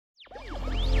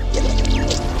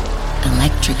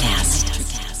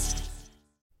NutraCast.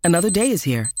 Another day is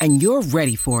here, and you're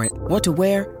ready for it. What to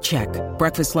wear? Check.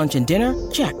 Breakfast, lunch, and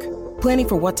dinner? Check. Planning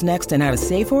for what's next and how to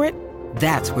save for it?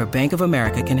 That's where Bank of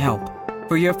America can help.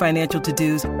 For your financial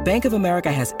to-dos, Bank of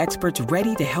America has experts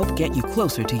ready to help get you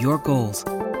closer to your goals.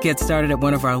 Get started at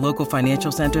one of our local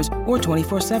financial centers or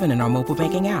 24/7 in our mobile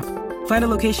banking app. Find a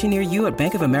location near you at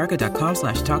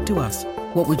bankofamerica.com/talktous.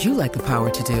 What would you like the power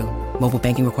to do? Mobile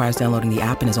banking requires downloading the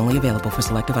app and is only available for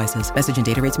select devices. Message and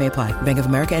data rates may apply. Bank of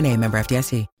America NA, member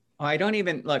FDIC. Oh, I don't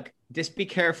even look. Just be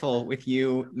careful with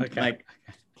you, like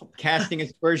casting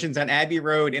aspersions on Abbey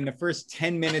Road in the first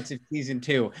 10 minutes of season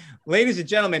 2. Ladies and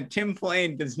gentlemen, Tim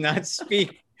Plain does not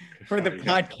speak for the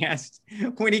podcast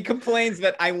when he complains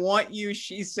that "I Want You,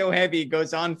 She's So Heavy"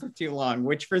 goes on for too long,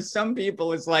 which for some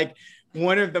people is like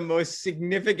one of the most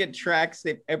significant tracks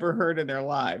they've ever heard in their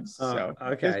lives.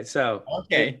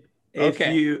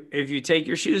 If you take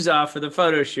your shoes off for the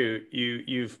photo shoot,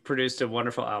 you've produced a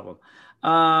wonderful album.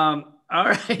 All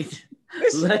right.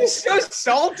 This is so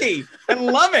salty. I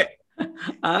love it.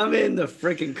 I'm in the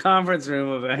freaking conference room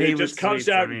of a It just comes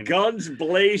out guns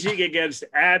blazing against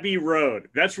Abbey Road.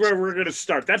 That's where we're going to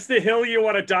start. That's the hill you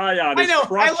want to die on. I know.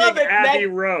 I love it. Abbey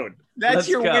Road. That's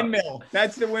your windmill.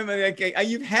 That's the windmill. Okay.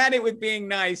 You've had it with being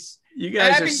nice. You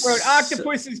guys Abbey Road,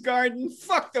 Octopus's Garden.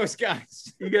 Fuck those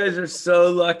guys. You guys are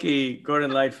so lucky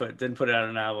Gordon Lightfoot didn't put out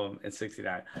an album in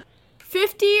 69.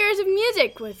 50 years of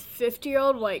music with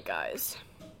 50-year-old white guys.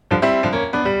 I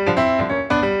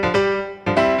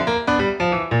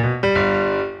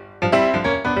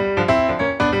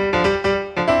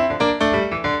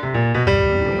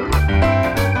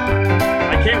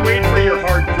can't wait for your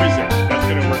hard quizzing. That's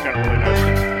going to work out really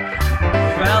nicely.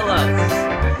 Fellas.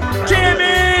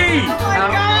 Jimmy! How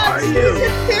are you?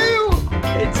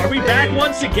 Are we back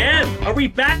once again?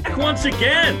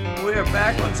 We're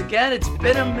back once again. It's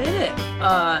been a minute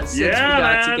since we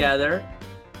got together.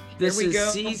 This is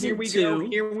season 2.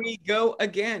 Here we go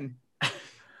again.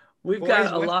 We've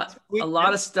got a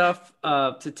lot of stuff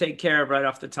to take care of right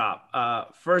off the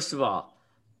top. First of all,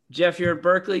 Jeff, you're at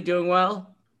Berkeley, doing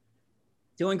well?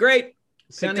 Doing great.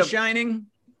 Sun is shining.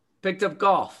 Picked up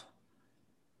golf.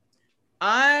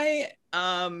 I,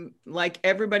 like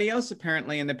everybody else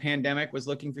apparently in the pandemic, was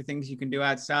looking for things you can do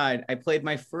outside. I played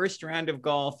my first round of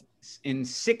golf in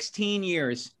 16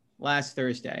 years last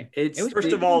Thursday.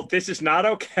 First of all, this is not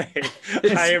okay.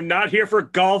 I am not here for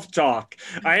golf talk.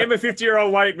 I am a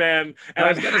 50-year-old white man, and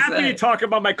I'm happy to talk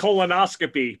about my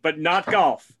colonoscopy, but not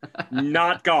golf.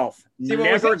 Not golf. See,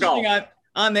 never golf.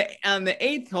 On the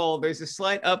 8th hole, there's a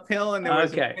slight uphill, and there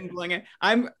was a wind blowing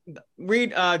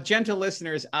it. Gentle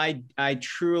listeners, I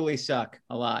truly suck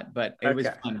a lot, but it was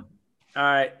fun. All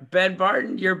right, Ben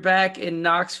Barton, you're back in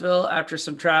Knoxville after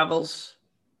some travels.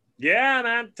 Yeah,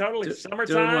 man, totally.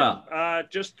 Summertime. Doing well.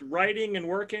 Just writing and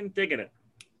working, digging it.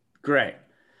 Great.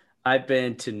 I've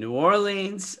been to New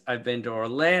Orleans. I've been to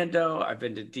Orlando. I've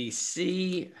been to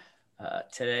D.C.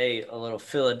 Today, a little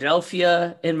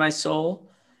Philadelphia in my soul.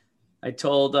 I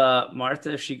told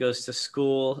Martha if she goes to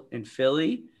school in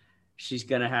Philly, she's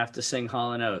going to have to sing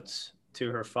Hall & Oates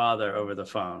to her father over the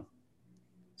phone.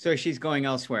 So she's going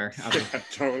elsewhere. Yeah,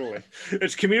 totally.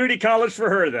 It's community college for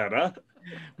her then, huh?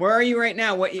 Where are you right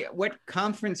now? What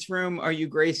conference room are you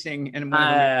gracing? And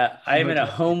I'm in a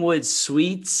Homewood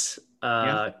Suites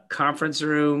conference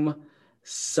room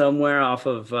somewhere off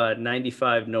of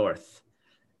 95 North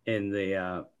in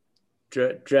the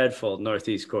dreadful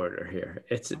Northeast corridor here.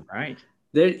 It's right.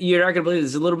 You're not going to believe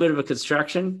there's a little bit of a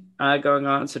construction going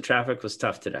on, so traffic was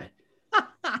tough today.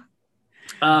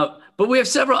 But we have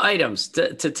several items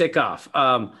to tick off.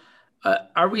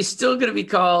 Are we still going to be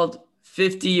called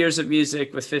 50 years of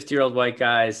music with 50-year-old white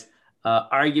guys?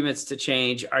 Arguments to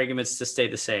change, arguments to stay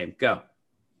the same. Go.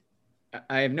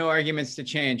 I have no arguments to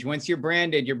change. Once you're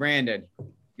branded, you're branded.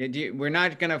 We're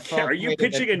not going to fall. Are you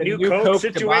pitching a new Coke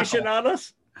situation on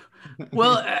us?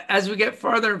 Well, as we get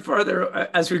farther and farther,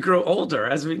 as we grow older,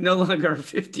 as we no longer are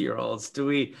 50-year-olds, do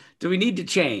we need to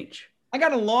change? I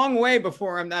got a long way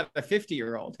before I'm not a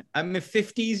 50-year-old. I'm a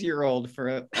 50s-year-old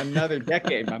for another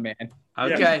decade, my man.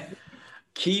 Okay. Yeah.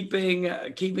 Keeping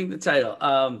the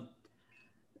title.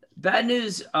 Bad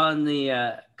news on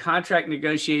the contract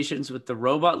negotiations with the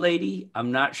robot lady.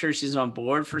 I'm not sure she's on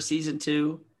board for season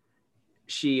 2.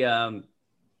 She's not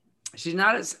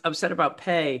as upset about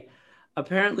pay.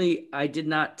 Apparently, I did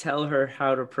not tell her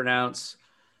how to pronounce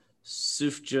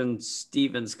Sufjan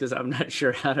Stevens because I'm not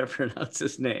sure how to pronounce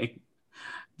his name.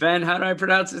 Ben, how do I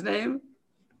pronounce his name?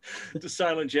 It's a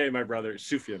silent J, my brother.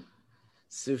 Sufjan.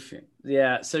 Sufjan.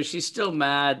 Yeah, so she's still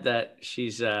mad that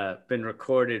she's been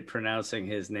recorded pronouncing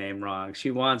his name wrong.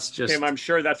 She wants just... Tim, I'm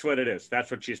sure that's what it is.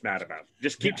 That's what she's mad about.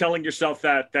 Just keep telling yourself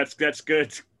that. That's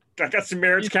good. I got some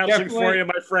marriage counseling for you,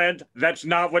 my friend. That's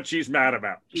not what she's mad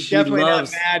about. She's definitely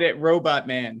not mad at Robot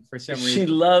Man for some reason. She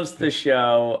loves the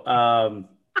show. All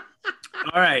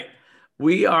right.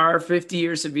 We are 50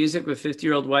 Years of Music with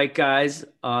 50-Year-Old White Guys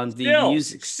on the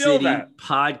Music City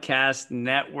Podcast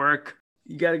Network.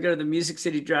 You got to go to the Music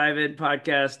City Drive-In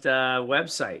Podcast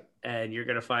website, and you're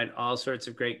going to find all sorts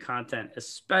of great content,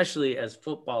 especially as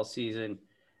football season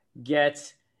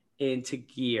gets into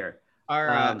gear.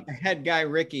 Our head guy,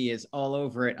 Ricky, is all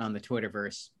over it on the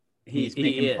Twitterverse. He's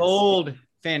making bold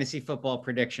fantasy football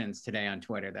predictions today on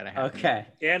Twitter that I have. Okay.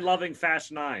 And loving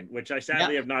Fast 9, which I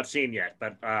sadly have not seen yet,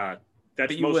 but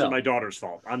that's mostly my daughter's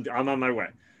fault. I'm on my way.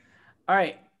 All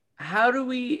right. How do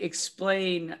we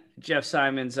explain Jeff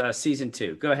Simon's season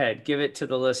 2? Go ahead. Give it to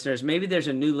the listeners. Maybe there's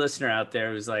a new listener out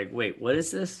there who's like, wait, what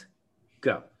is this?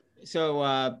 Go.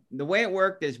 So the way it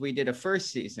worked is we did a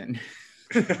first season.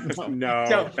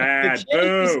 Bad.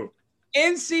 Boo.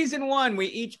 In season 1, we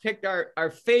each picked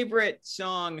our favorite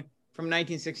song from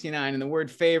 1969. And the word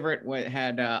favorite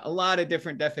had a lot of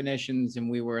different definitions, and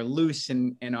we were loose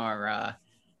in our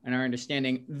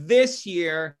understanding. This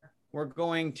year, we're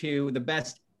going to the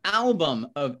best album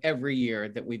of every year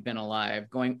that we've been alive,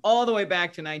 going all the way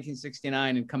back to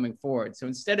 1969 and coming forward. So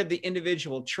instead of the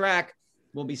individual track,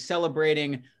 we'll be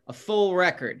celebrating a full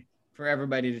record for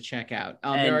everybody to check out.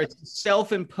 There are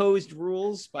self-imposed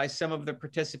rules by some of the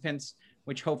participants,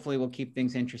 which hopefully will keep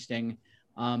things interesting.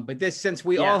 But since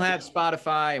we all have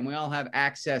Spotify and we all have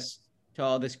access to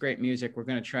all this great music, we're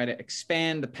going to try to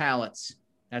expand the palettes.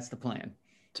 That's the plan.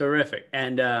 Terrific.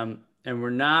 And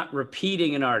we're not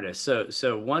repeating an artist.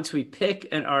 So once we pick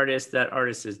an artist, that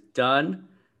artist is done.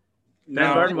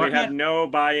 No, we have no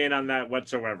buy-in on that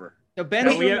whatsoever. So Ben,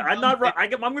 I'm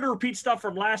going to repeat stuff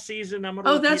from last season. I'm going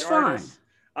to that's artists.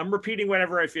 Fine. I'm repeating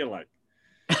whatever I feel like.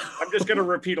 I'm just going to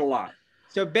repeat a lot.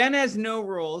 So Ben has no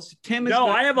rules. Tim is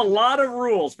I have a lot of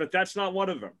rules, but that's not one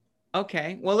of them.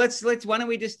 Okay. Well, let's why don't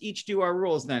we just each do our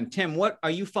rules then? Tim, what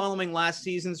are you following last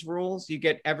season's rules? You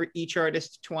get each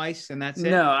artist twice and that's it?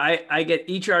 No, I get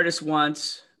each artist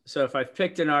once. So if I've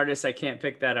picked an artist, I can't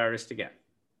pick that artist again.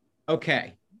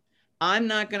 Okay. I'm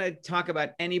not going to talk about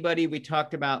anybody we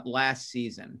talked about last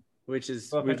season. Which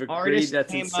is, so we've agreed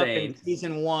that's insane. Up in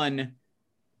season 1,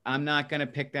 I'm not going to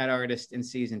pick that artist in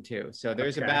season 2. So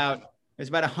there's about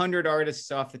 100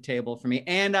 artists off the table for me.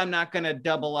 And I'm not going to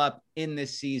double up in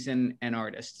this season an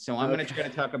artist. So I'm going to try to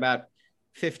talk about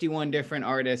 51 different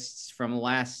artists from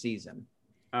last season.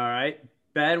 All right.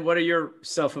 Ben, what are your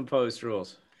self-imposed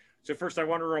rules? So first, I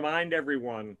want to remind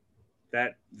everyone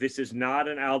that this is not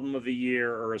an album of the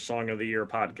year or a song of the year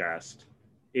podcast.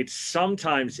 It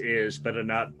sometimes is, but it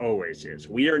not always is.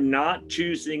 We are not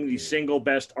choosing the single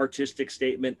best artistic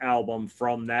statement album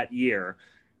from that year,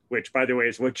 which, by the way,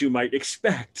 is what you might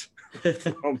expect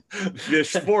from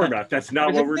this format. That's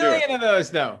not what we're doing. There's a million of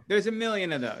those, though. There's a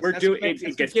million of those.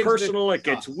 It gets personal. It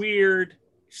gets weird.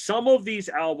 Some of these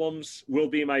albums will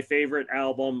be my favorite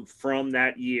album from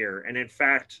that year. And in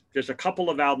fact, there's a couple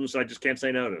of albums I just can't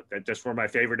say no to. That just were my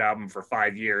favorite album for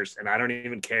 5 years. And I don't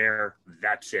even care.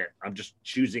 That's it. I'm just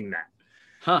choosing that.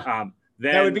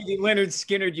 That would be the Leonard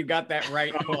Skinner. You got that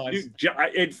right.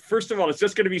 First of all, it's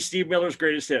just going to be Steve Miller's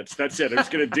greatest hits. That's it. I'm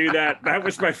just going to do that. That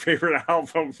was my favorite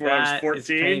album when I was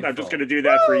 14. I'm just going to do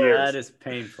that for years. That is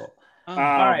painful. All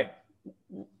right.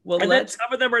 Well,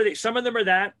 some of them are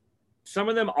that. Some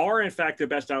of them are, in fact, the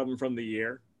best album from the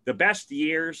year. The best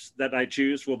years that I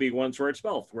choose will be ones where it's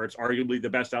both, where it's arguably the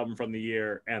best album from the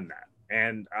year and that.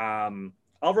 And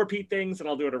I'll repeat things and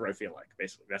I'll do whatever I feel like.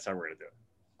 Basically, that's how we're going to do it.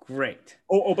 Great.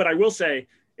 But I will say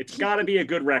it's got to be a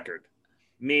good record,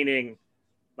 meaning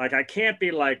like I can't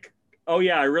be like, oh,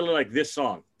 yeah, I really like this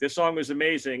song. This song was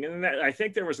amazing. And I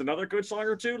think there was another good song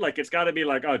or two. Like it's got to be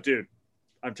like, oh, dude,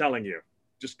 I'm telling you,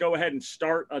 just go ahead and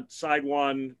start a side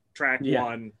one, track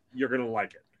one. You're going to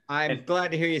like it. I'm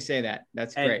glad to hear you say that.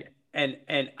 That's great. And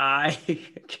I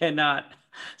cannot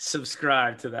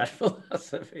subscribe to that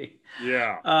philosophy.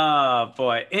 Yeah. Oh,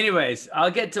 boy. Anyways, I'll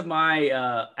get to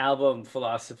my album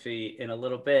philosophy in a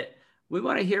little bit. We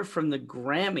want to hear from the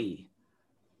Grammy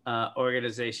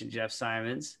organization, Jeff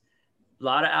Simons. A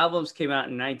lot of albums came out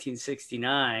in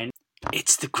 1969.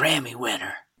 It's the Grammy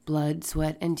winner. Blood,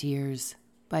 Sweat, and Tears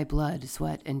by Blood,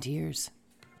 Sweat, and Tears.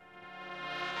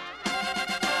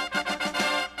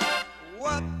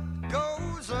 What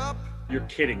goes up? You're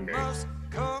kidding me.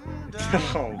 Oh,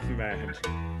 man.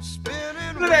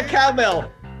 Look at that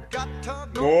cowbell.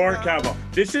 More cowbell.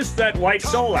 This is that White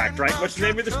Soul act, right? What's the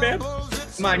name of this band?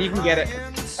 Come on, you can get it.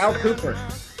 Al Cooper.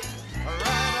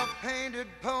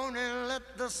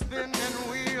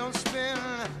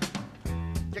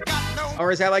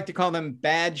 Or as I like to call them,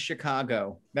 Bad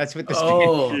Chicago. That's what this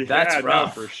band. That's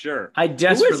rough. No, for sure. I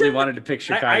desperately wanted to pick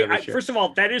Chicago. First of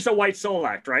all, that is a White Soul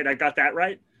act, right? I got that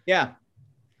right? Yeah.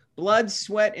 Blood,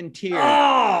 Sweat, and Tears.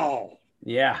 Oh!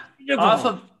 Yeah.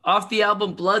 Off the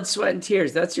album Blood, Sweat, and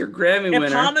Tears. That's your Grammy winner.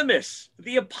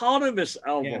 The eponymous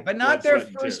album. Yeah, but not their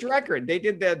first record. They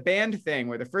did the band thing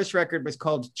where the first record was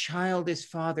called Child is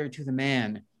Father to the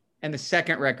Man. And the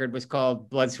second record was called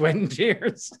Blood, Sweat, and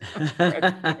Tears.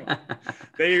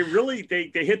 They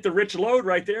hit the rich load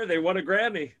right there. They won a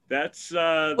Grammy. That's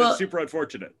super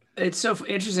unfortunate. It's so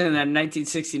interesting that in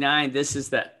 1969, this is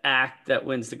the act that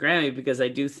wins the Grammy, because I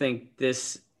do think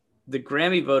the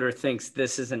Grammy voter thinks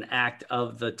this is an act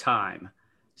of the time.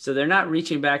 So they're not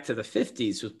reaching back to the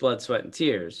 50s with Blood, Sweat, and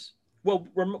Tears. Well,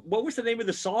 what was the name of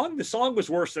the song? The song was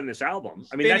worse than this album.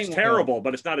 I mean, that's terrible,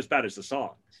 but it's not as bad as the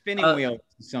song. Spinning Wheel is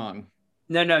the song.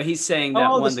 No, he's saying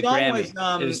that won the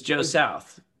Grammy. It was Joe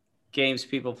South, Games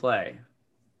People Play.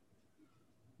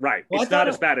 Right. Well, it's not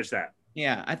as bad as that.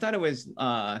 Yeah, I thought it was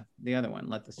the other one,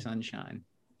 Let the Sun Shine.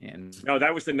 No,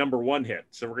 that was the number one hit.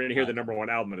 So we're going to hear the number one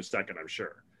album in a second, I'm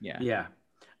sure. Yeah.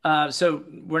 So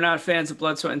we're not fans of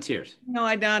Blood, Sweat, and Tears. No,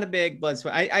 I'm not a big Blood,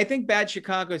 Sweat. I think Bad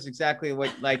Chicago is exactly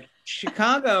what, like,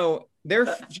 Chicago,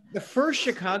 the first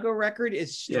Chicago record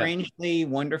is strangely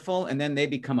wonderful, and then they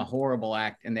become a horrible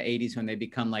act in the 80s when they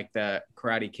become like the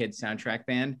Karate Kid soundtrack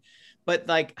band. But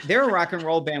like, they're a rock and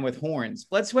roll band with horns.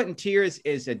 Blood, Sweat, and Tears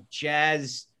is a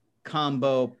jazz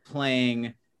combo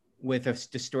playing with a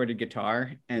distorted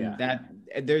guitar, and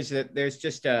there's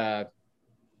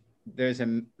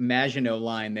a Maginot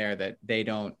line there that they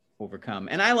don't overcome.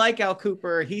 And I like Al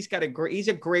Cooper. He's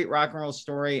a great rock and roll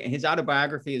story, and his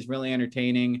autobiography is really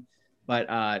entertaining. But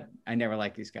I never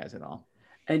liked these guys at all.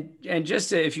 And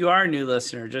just if you are a new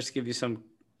listener, just to give you some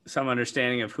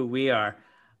understanding of who we are,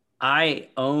 I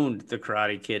owned the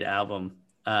Karate Kid album,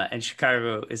 and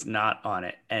Chicago is not on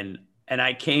it. And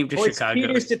I came to Chicago.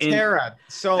 Peter Cetera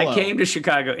solo. I came to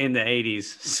Chicago in the 80s,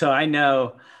 so I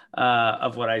know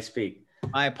of what I speak.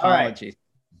 My apologies.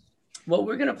 Right. Well,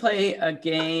 we're going to play a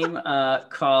game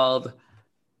called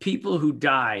People Who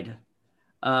Died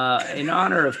in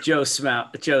honor of Joe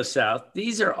South.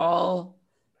 These are all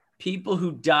people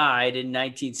who died in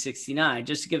 1969,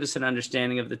 just to give us an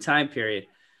understanding of the time period.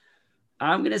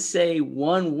 I'm going to say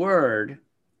one word,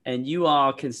 and you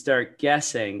all can start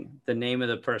guessing the name of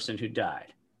the person who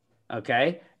died.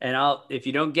 Okay? And if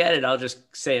you don't get it, I'll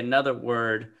just say another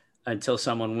word until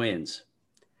someone wins.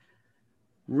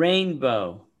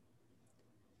 Rainbow.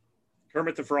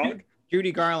 Kermit the Frog?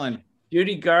 Judy Garland.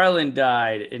 Judy Garland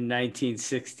died in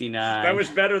 1969. That was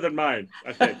better than mine,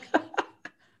 I think.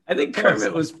 I think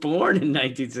Kermit was born in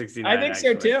 1969. I think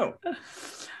so too.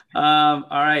 All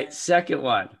right, second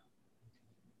one.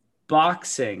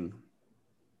 Boxing.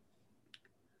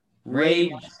 Ray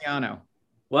Marciano.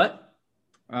 What?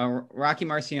 Rocky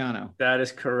Marciano. That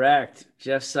is correct.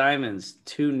 Jeff Simons,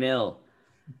 2-0.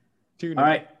 2-0. All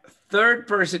right, third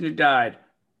person who died.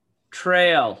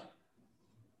 Trail.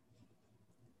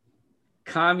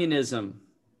 Communism.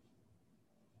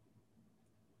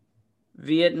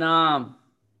 Vietnam.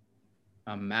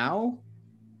 Mao?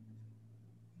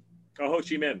 Ho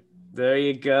Chi Minh. There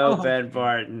you go, Ben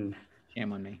Barton.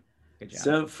 Shame on me. Good job.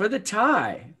 So for the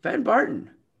tie, Ben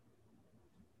Barton.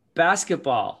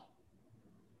 Basketball.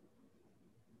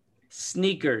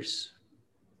 Sneakers.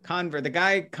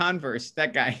 Converse,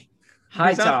 that guy.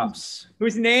 High tops.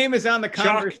 Whose name is on the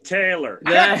Converse. Chuck Taylor.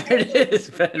 There it is,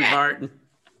 Ben Barton.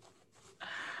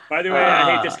 By the way,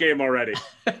 I hate this game already.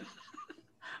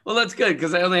 Well, that's good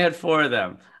because I only had 4 of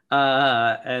them.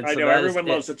 And I know everyone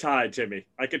loves a tie, Timmy.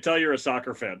 I can tell you're a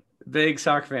soccer fan. Big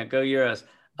soccer fan. Go Euros.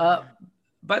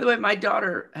 By the way, my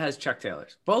daughter has Chuck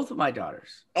Taylors. Both of my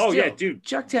daughters. Oh, yeah, dude.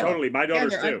 Chuck Taylor. Totally. My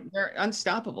daughters, too. They're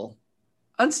unstoppable.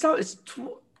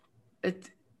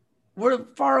 We're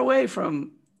far away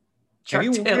from Chuck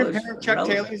Taylor's. Have you worn a pair of Chuck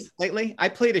Taylors lately? I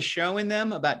played a show in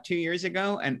them about 2 years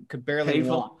ago and could barely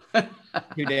walk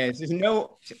 2 days. There's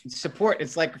no support.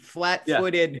 It's like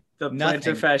flat-footed. Yeah. The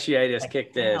plantar fasciitis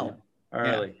kicked in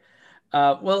early.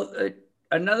 Yeah.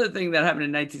 Another thing that happened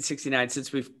in 1969,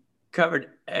 since we've covered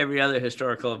every other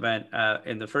historical event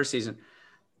in the first season,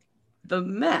 the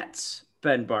Mets,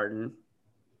 Ben Barton,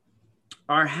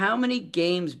 are how many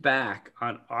games back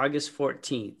on August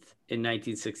 14th in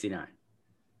 1969?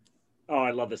 Oh,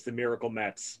 I love this. The Miracle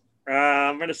Mets.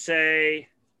 I'm going to say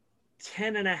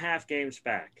 10.5 games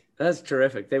back. That's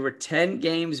terrific. They were 10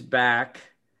 games back.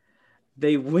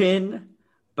 They win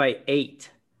by 8.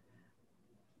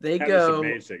 That was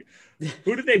amazing.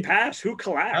 Who did they pass? Who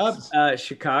collapsed?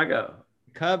 Chicago.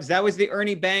 Cubs. That was the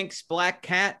Ernie Banks Black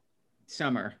Cat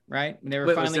summer, right? When they were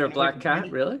was there a Black Cat?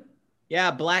 Really?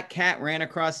 Yeah, Black Cat ran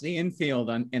across the infield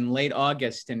in late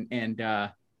August, and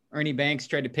Ernie Banks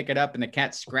tried to pick it up, and the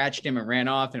cat scratched him and ran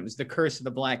off, and it was the curse of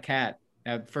the Black Cat.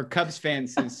 For Cubs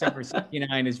fans, summer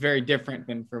 '69 is very different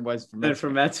than for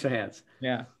Mets fans.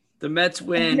 Yeah. The Mets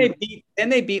win. Then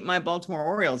they beat my Baltimore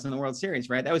Orioles in the World Series,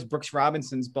 right? That was Brooks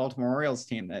Robinson's Baltimore Orioles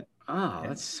team.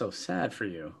 That's so sad for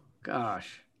you.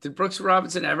 Gosh, did Brooks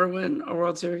Robinson ever win a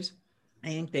World Series? I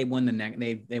think they won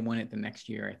they won it the next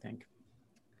year, I think.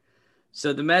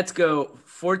 So the Mets go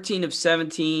 14 of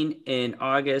 17 in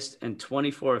August and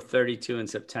 24 of 32 in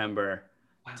September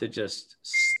to just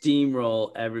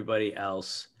steamroll everybody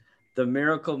else. The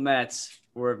Miracle Mets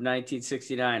were of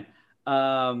 1969.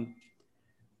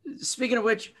 Speaking of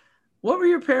which, what were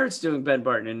your parents doing, Ben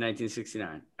Barton, in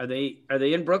 1969? Are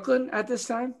they in Brooklyn at this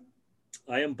time?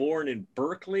 I am born in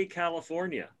Berkeley,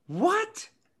 California. What?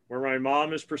 Where my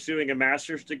mom is pursuing a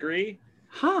master's degree.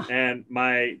 Huh. And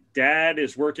my dad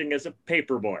is working as a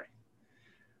paper boy,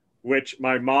 which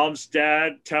my mom's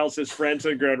dad tells his friends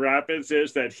in Grand Rapids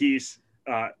is that he's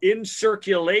in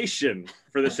circulation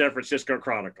for the San Francisco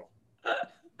Chronicle.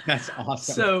 That's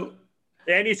awesome. So,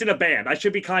 and he's in a band. I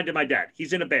should be kind to my dad.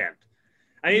 He's in a band.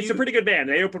 I mean, it's a pretty good band.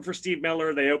 They open for Steve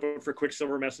Miller. They open for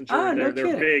Quicksilver Messenger.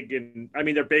 They're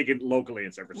big locally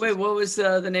in San Francisco. Wait, what was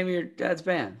the name of your dad's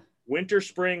band? Winter,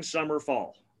 Spring, Summer,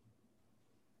 Fall.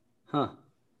 Huh.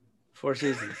 4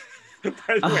 seasons.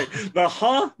 By the way,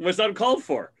 the was uncalled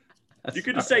for. You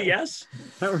could just say yes.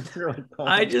 That was really cool.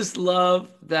 I just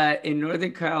love that in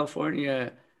Northern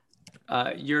California,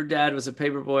 your dad was a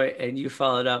paperboy and you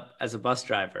followed up as a bus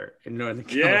driver in Northern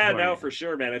California. Yeah, no, for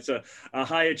sure, man. It's a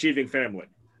high achieving family.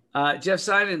 Jeff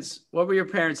Simons, what were your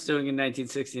parents doing in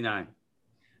 1969?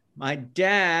 My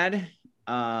dad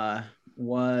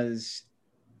was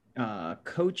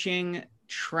coaching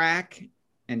track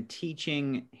and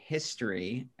teaching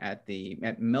history at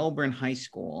Melbourne High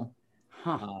School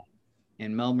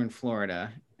in Melbourne,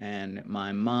 Florida. And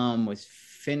my mom was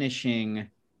finishing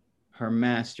her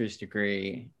master's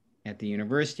degree at the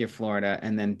University of Florida.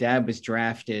 And then dad was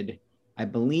drafted, I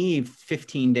believe,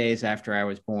 15 days after I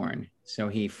was born. So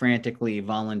he frantically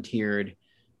volunteered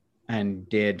and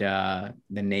did the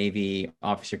Navy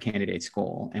officer candidate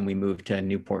school. And we moved to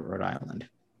Newport, Rhode Island.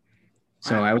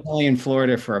 So I was only in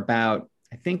Florida for about,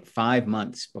 I think, 5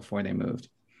 months before they moved.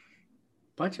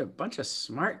 Bunch of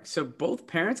smart. So both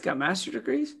parents got master's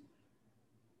degrees?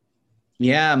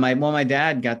 Yeah, my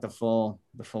dad got the full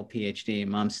PhD.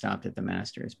 Mom stopped at the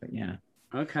master's, but yeah.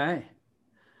 Okay.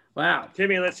 Wow.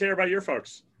 Timmy, let's hear about your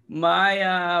folks.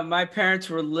 My parents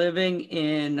were living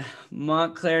in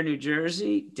Montclair, New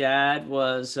Jersey. Dad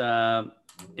was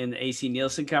in the AC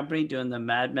Nielsen company doing the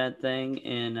Mad Men thing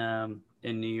in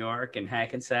New York and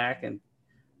Hackensack,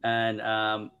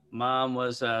 and mom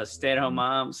was a stay-at-home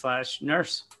mom /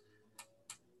 nurse,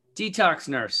 detox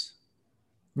nurse.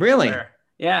 Really?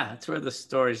 Yeah, that's where the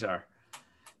stories are.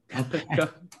 Okay.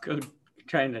 go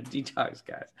trying to detox,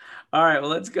 guys. All right, well,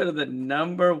 let's go to the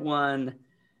number one.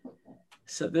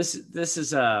 So this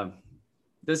is an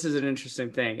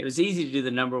interesting thing. It was easy to do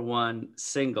the number one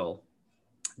single.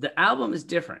 The album is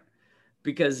different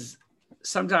because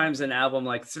sometimes an album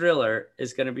like Thriller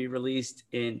is going to be released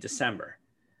in December.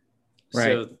 Right.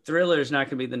 So Thriller is not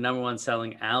going to be the number one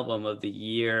selling album of the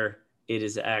year it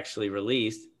is actually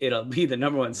released. It'll be the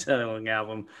number one selling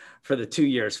album for the 2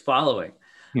 years following.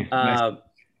 Nice.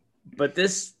 But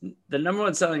the number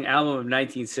one selling album of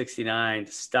 1969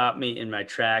 stopped me in my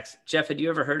tracks. Jeff, had you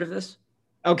ever heard of this?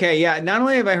 Okay, yeah. Not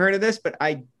only have I heard of this, but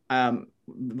the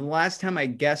last time I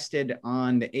guested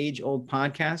on the Age Old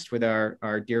podcast with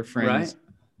our dear friends,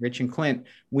 Rich and Clint,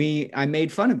 I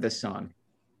made fun of this song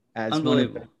as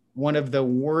one of the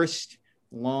worst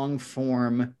long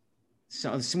form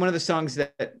songs. One of the songs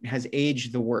that has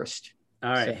aged the worst.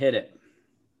 All right, hit it.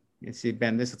 You see,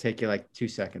 Ben, this will take you like 2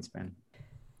 seconds, Ben.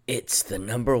 It's the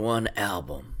number one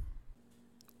album.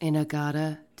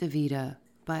 In-A-Gadda-Da-Vida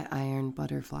by Iron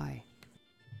Butterfly.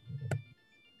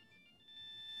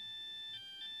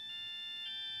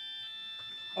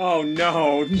 Oh,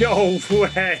 no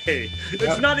way.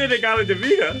 It's not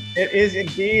In-A-Gadda-Da-Vida. It is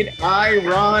indeed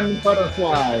Iron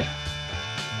Butterfly.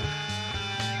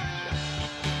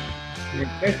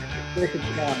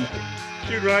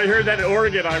 Dude, when I heard that in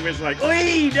Oregon, I was like,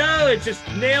 "Oi, no!" It's just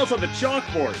nails on the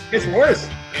chalkboard. It's worse.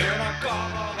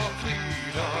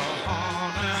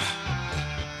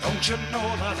 Don't you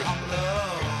know that I'm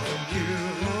loving you?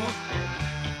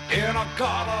 In a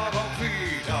Galata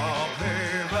Vida,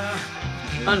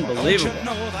 baby. Unbelievable. Don't you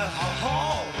know that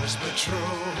I'll always be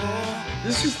true?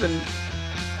 This is the...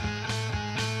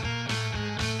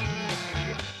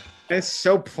 It's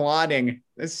so plodding.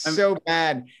 It's so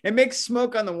bad. It makes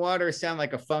Smoke on the Water sound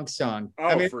like a funk song.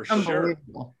 Oh, for sure.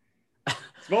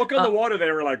 Smoke on the Water, they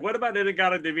were like, what about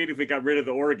In-A-Gadda-Da-Vida if we got rid of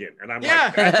the organ? And I'm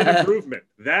like, that's an improvement.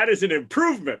 That is an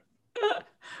improvement.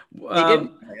 Oh,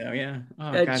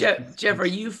 Jeff, are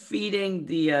you feeding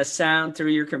the sound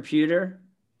through your computer?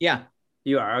 Yeah.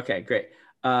 You are? Okay, great.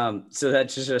 So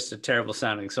that's just a terrible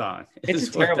sounding song. It's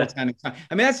a terrible sounding song.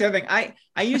 I mean, that's the other thing.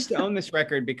 I used to own this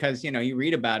record because, you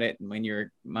read about it when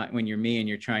you're me and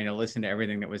you're trying to listen to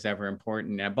everything that was ever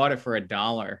important. And I bought it for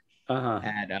 $1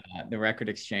 at the record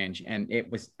exchange. And it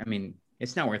was, I mean,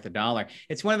 it's not worth $1.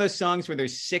 It's one of those songs where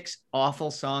there's 6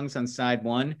 awful songs on side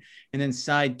 1. And then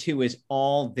side 2 is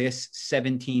all this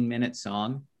 17-minute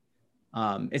song.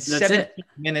 It's 17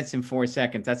 minutes and 4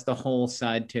 seconds. That's the whole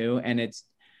side 2. And it's,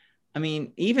 I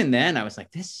mean, even then I was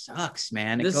like, this sucks,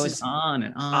 man. It goes on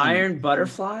and on. Iron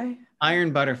Butterfly?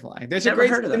 Iron Butterfly. There's a great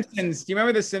Simpsons. Do you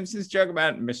remember the Simpsons joke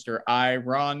about Mr.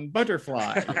 Iron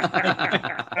Butterfly?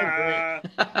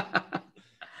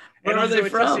 Where are they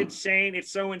from? It's insane.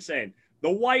 It's so insane. The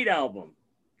White Album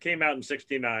came out in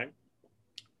 '69.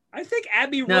 I think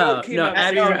Abbey Road came out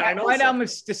in '69. White Album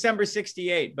is December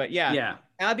 '68, but yeah.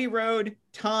 Abbey Road,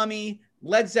 Tommy,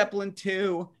 Led Zeppelin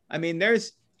 2. I mean,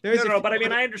 there's but I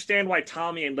mean, I understand why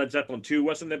Tommy and Led Zeppelin 2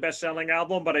 wasn't the best-selling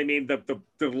album, but I mean,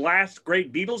 the last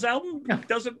great Beatles album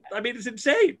doesn't. I mean, it's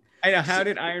insane. I know. How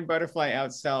did Iron Butterfly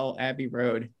outsell Abbey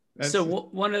Road? So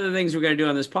one of the things we're going to do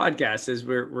on this podcast is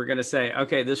we're going to say,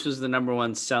 okay, this was the number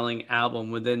 1 selling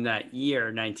album within that year,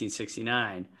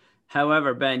 1969.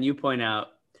 However, Ben, you point out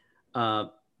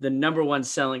the number 1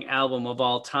 selling album of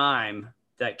all time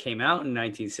that came out in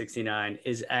 1969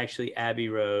 is actually Abbey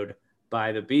Road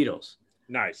by the Beatles.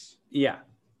 Nice. Yeah.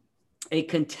 A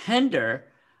contender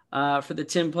for the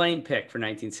Tim Plain pick for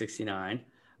 1969,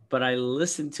 but I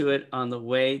listened to it on the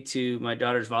way to my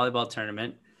daughter's volleyball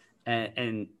tournament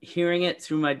and hearing it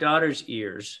through my daughter's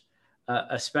ears,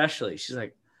 especially. She's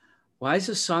like, why is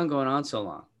this song going on so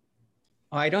long?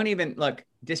 Oh, I don't even look,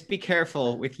 just be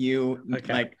careful with you.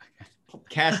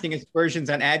 Casting aspersions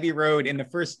on Abbey Road in the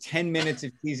first 10 minutes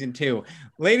of season 2.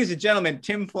 Ladies and gentlemen,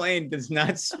 Tim Plain does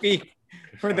not speak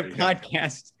for the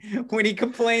podcast when he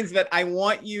complains that I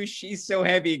Want You, She's So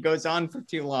Heavy goes on for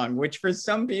too long, which for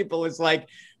some people is like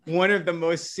one of the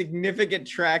most significant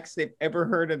tracks they've ever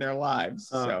heard in their lives.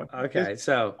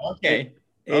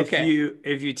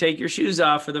 If you take your shoes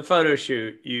off for the photo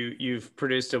shoot, you've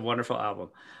produced a wonderful album.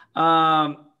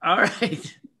 All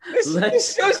right. This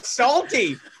is so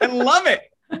salty. I love it.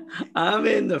 I'm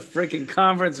in the freaking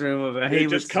conference room of a It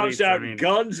just comes out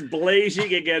guns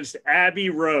blazing against Abbey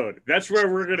Road. That's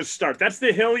where we're going to start. That's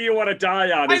the hill you want to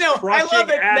die on. I know. I love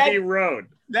it. Abbey Road.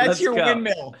 That's your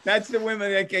windmill. That's the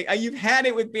windmill. Okay. You've had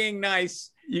it with being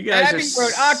nice. You guys Abbey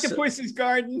Road, Octopus's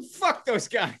Garden. Fuck those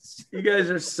guys. You guys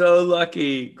are so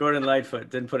lucky Gordon Lightfoot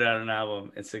didn't put out an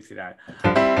album in '69.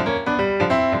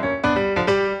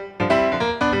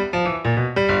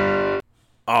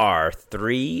 Our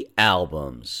 3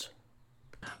 albums.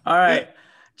 All right.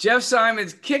 Jeff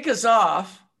Simons, kick us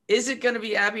off. Is it going to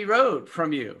be Abbey Road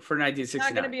from you for 1969? It's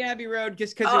not going to be Abbey Road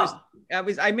just because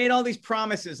I made all these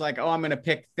promises like, I'm going to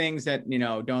pick things that,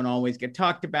 don't always get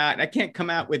talked about. I can't come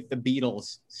out with the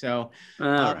Beatles. So all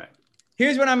right.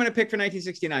 Here's what I'm going to pick for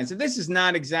 1969. So this is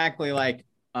not exactly like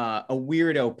a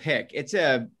weirdo pick. It's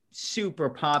a super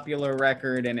popular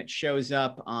record and it shows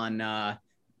up on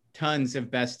tons of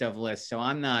best of lists. So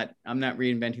I'm not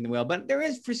reinventing the wheel, but there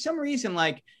is, for some reason,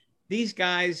 like these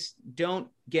guys don't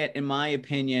get, in my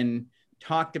opinion,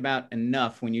 talked about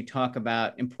enough when you talk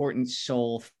about important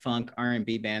soul, funk,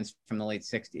 R&B bands from the late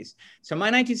 60s. So my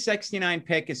 1969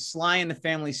 pick is Sly and the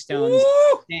Family Stone's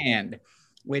Stand,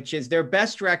 which is their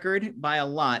best record by a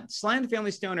lot. Sly and the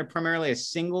Family Stone are primarily a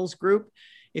singles group.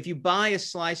 If you buy a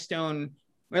Sly Stone,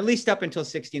 or at least up until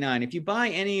 69, if you buy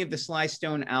any of the Sly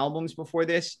Stone albums before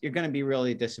this, you're going to be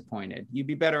really disappointed. You'd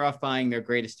be better off buying their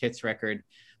greatest hits record.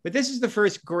 But this is the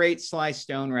first great Sly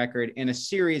Stone record in a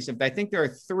series of, I think there are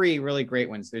 3 really great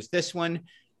ones. There's this one,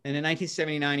 and in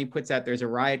 1979, he puts out There's a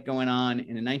Riot Going On, and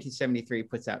in 1973, he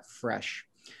puts out Fresh.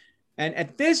 And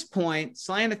at this point,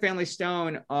 Sly and the Family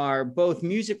Stone are both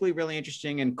musically really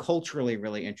interesting and culturally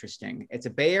really interesting. It's a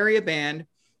Bay Area band.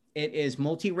 It is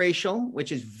multiracial,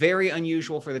 which is very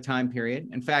unusual for the time period.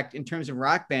 In fact, in terms of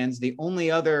rock bands, the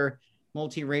only other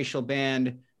multiracial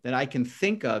band that I can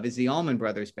think of is the Allman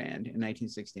Brothers Band in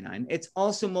 1969. It's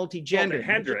also multi-gendered.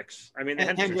 Well, Hendrix. I mean,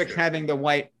 Hendrix having the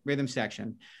white rhythm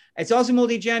section. It's also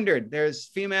multi-gendered. There's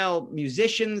female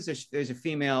musicians. There's a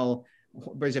female.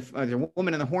 There's a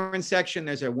woman in the horn section.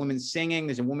 There's a woman singing.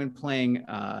 There's a woman playing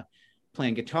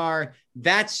guitar.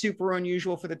 That's super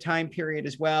unusual for the time period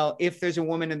as well. If there's a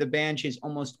woman in the band, she's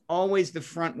almost always the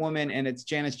front woman, and it's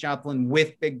Janis Joplin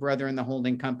with Big Brother in the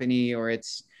holding company, or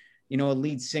it's, a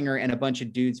lead singer and a bunch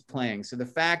of dudes playing. So the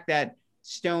fact that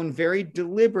Stone very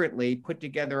deliberately put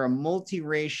together a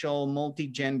multiracial,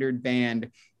 multi-gendered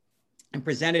band and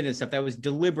presented it stuff, that was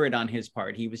deliberate on his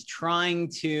part. He was trying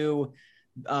to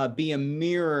be a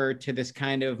mirror to this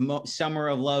kind of summer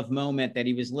of love moment that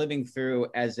he was living through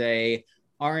as a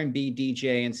R&B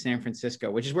DJ in San Francisco,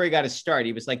 which is where he got his start.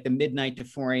 He was like the midnight to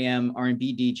 4 a.m.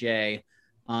 R&B DJ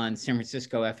on San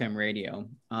Francisco FM radio.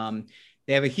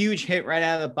 They have a huge hit right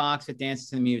out of the box with Dance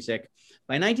to the Music.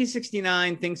 By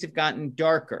 1969, things have gotten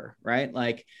darker, right?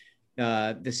 Like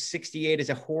the 68 is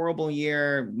a horrible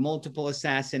year, multiple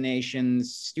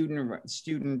assassinations,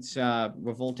 students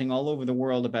revolting all over the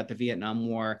world about the Vietnam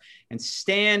War. And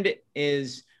Stand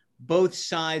is both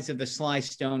sides of the Sly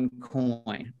Stone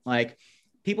coin. Like,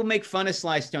 people make fun of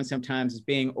Sly Stone sometimes as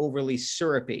being overly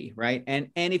syrupy, right? And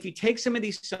if you take some of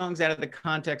these songs out of the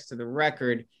context of the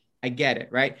record, I get it,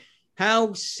 right?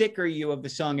 How sick are you of the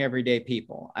song Everyday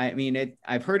People? I mean,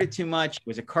 I've heard it too much. It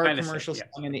was a car commercial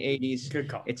song in the 80s. Good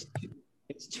call. It's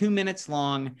 2 minutes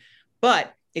long.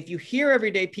 But if you hear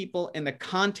Everyday People in the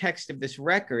context of this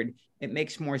record, it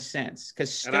makes more sense.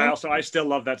 And I still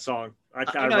love that song. I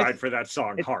ride for that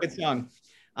song hard. It's a good song.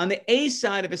 On the A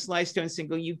side of a Sly Stone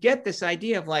single, you get this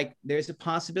idea of like, there's a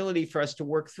possibility for us to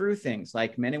work through things.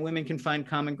 Like, men and women can find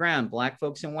common ground. Black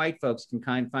folks and white folks can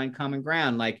find common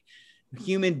ground. Like,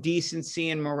 human decency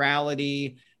and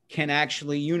morality can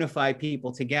actually unify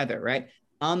people together, right?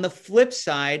 On the flip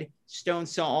side, Stone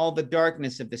saw all the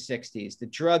darkness of the 60s, the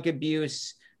drug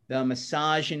abuse, the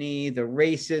misogyny, the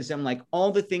racism, like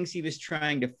all the things he was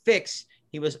trying to fix,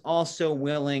 he was also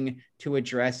willing to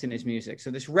address in his music.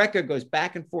 So this record goes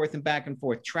back and forth and back and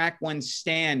forth. Track one,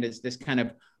 Stand, is this kind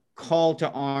of call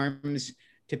to arms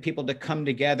to people to come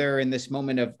together in this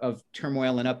moment of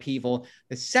turmoil and upheaval.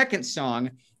 The second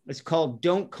song is called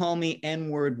Don't Call Me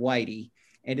N-Word Whitey.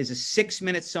 It is a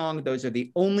 6-minute song. Those are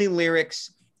the only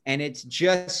lyrics. And it's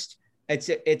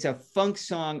a funk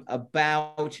song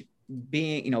about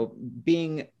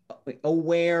being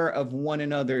aware of one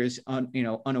another's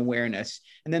unawareness.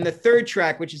 And then the third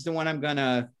track, which is the one I'm going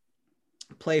to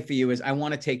play for you, is I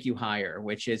Want to Take You Higher,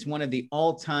 which is one of the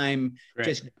all-time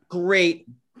just great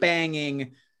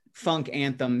banging funk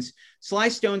anthems. Sly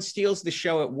Stone steals the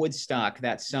show at Woodstock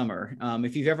that summer.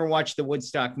 If you've ever watched the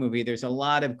Woodstock movie, there's a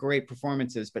lot of great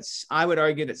performances, but I would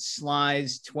argue that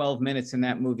Sly's 12 minutes in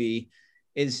that movie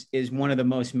is one of the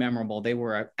most memorable. They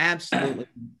were an absolutely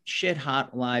shit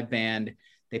hot live band.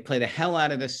 They play the hell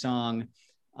out of the song.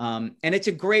 And it's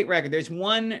a great record. There's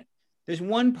one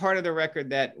part of the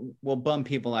record that will bum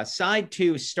people out. Side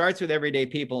 2 starts with Everyday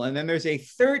People, and then there's a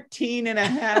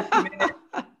 13.5-minute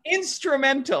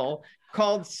instrumental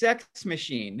called Sex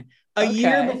Machine, a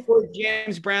year before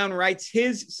James Brown writes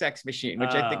his Sex Machine,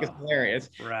 which I think is hilarious.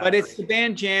 Right. But it's the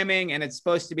band jamming, and it's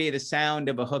supposed to be the sound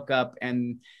of a hookup,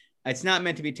 and it's not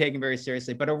meant to be taken very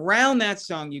seriously. But around that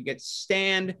song, you get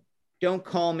Stand, Don't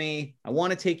Call Me, I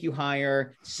Want to Take You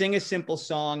Higher, Sing a Simple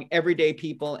Song, Everyday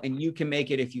People, and You Can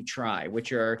Make It If You Try,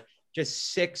 which are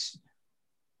just 6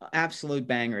 absolute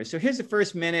bangers. So here's the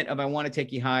first minute of I Want to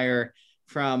Take You Higher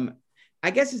from, I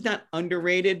guess it's not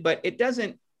underrated, but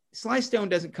Sly Stone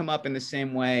doesn't come up in the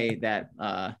same way that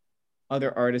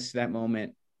other artists at that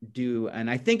moment do. And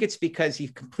I think it's because he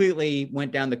completely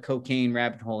went down the cocaine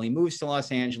rabbit hole. He moves to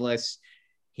Los Angeles.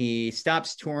 He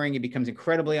stops touring. He becomes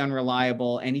incredibly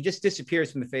unreliable, and he just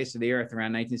disappears from the face of the earth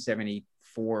around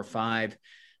 1974 or 5.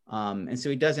 And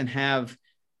so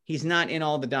he's not in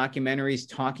all the documentaries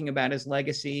talking about his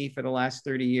legacy for the last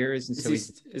 30 years. And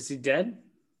is he dead?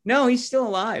 No, he's still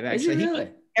alive, actually. Is he really?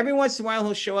 Every once in a while,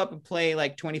 he'll show up and play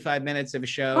like 25 minutes of a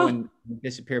show and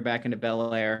disappear back into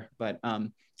Bel Air. But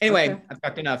anyway, I've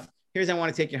talked enough. Here's I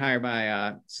Want to Take You Higher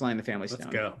by Sly and the Family Stone.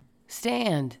 Let's go.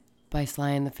 Stand by Sly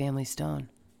and the Family Stone.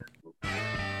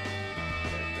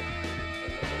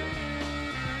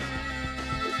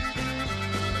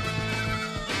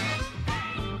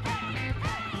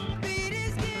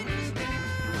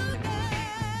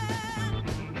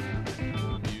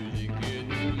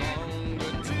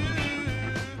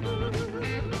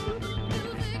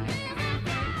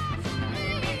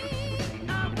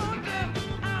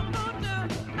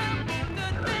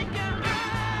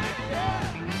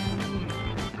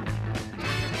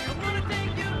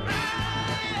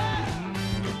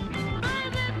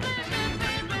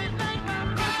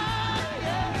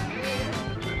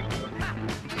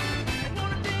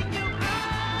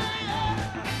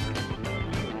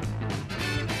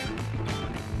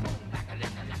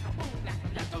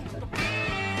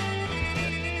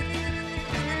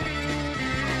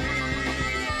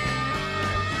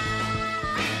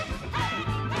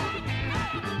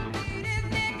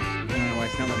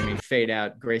 fade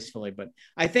out gracefully. But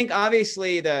I think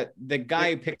obviously the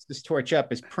guy who picks this torch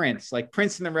up is Prince. Like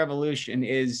Prince and the Revolution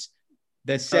is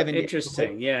the 70s.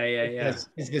 Interesting. Yeah.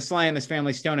 Is the Sly and the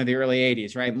Family Stone of the early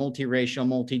 80s, right? Multiracial,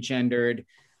 multi-gendered,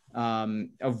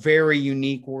 a very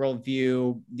unique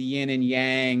worldview, the yin and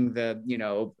yang,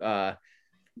 the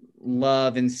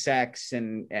love and sex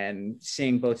and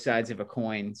seeing both sides of a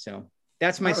coin. So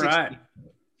that's my all right.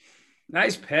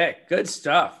 Nice pick. Good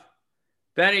stuff.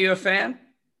 Ben, are you a fan?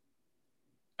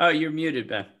 Oh, you're muted,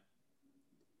 Ben.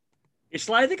 Is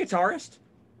Sly the guitarist?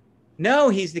 No,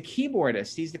 he's the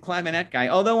keyboardist. He's the clavinet guy.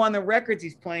 Although on the records,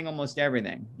 he's playing almost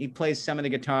everything. He plays some of the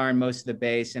guitar and most of the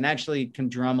bass, and actually can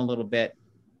drum a little bit.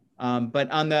 But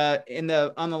on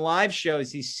the live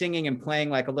shows, he's singing and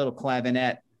playing like a little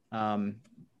clavinet,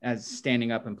 as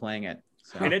standing up and playing it.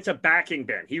 So. And it's a backing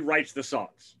band. He writes the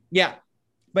songs. Yeah,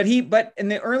 but in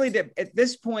the early at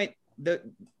this point, the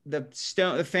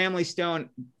Family Stone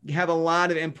have a lot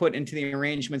of input into the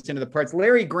arrangements, into the parts.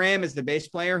 Larry Graham is the bass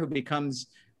player who becomes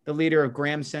the leader of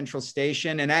Graham Central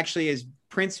Station, and actually is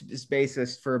Prince's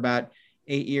bassist for about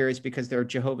 8 years because they're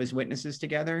Jehovah's Witnesses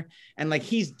together. And like,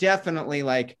 he's definitely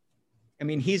like, I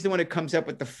mean, he's the one who comes up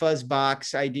with the fuzz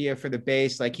box idea for the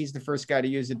bass. Like, he's the first guy to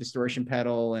use the distortion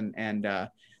pedal. And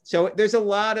so there's a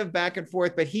lot of back and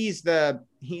forth, but he's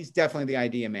definitely the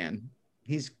idea man.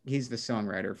 He's the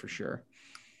songwriter for sure.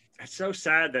 It's so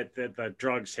sad that the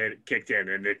drugs kicked in,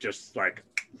 and it just, like,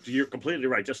 you're completely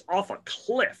right. Just off a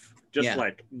cliff,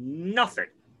 like nothing.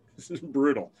 This is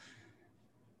brutal.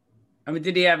 I mean,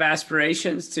 did he have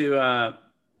aspirations to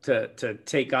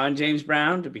take on James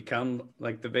Brown, to become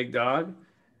like the big dog?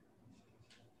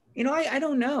 You know, I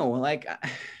don't know. Like,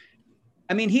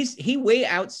 I mean, he way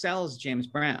outsells James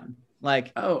Brown.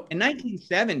 Like, in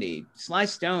 1970, Sly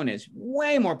Stone is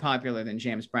way more popular than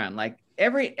James Brown. Like,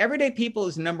 Everyday People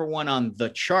is number one on the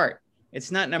chart.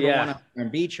 It's not number one on the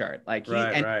R&B chart. Like,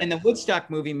 and the Woodstock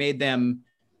movie made them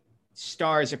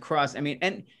stars across. I mean,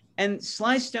 and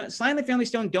Sly and the Family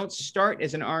Stone don't start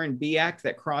as an R&B act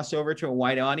that cross over to a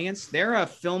wide audience. They're a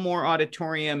Fillmore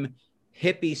Auditorium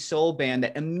hippie soul band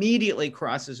that immediately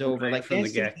crosses over. Like, from the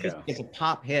get-go. It's a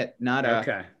pop hit, not a.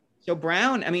 Okay. So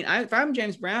Brown, I mean, if I'm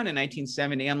James Brown in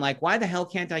 1970, I'm like, why the hell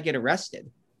can't I get arrested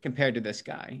compared to this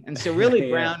guy? And so really,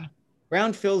 Brown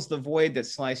fills the void that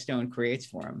Sly Stone creates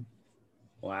for him.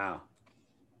 Wow.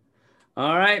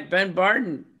 All right, Ben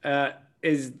Barton,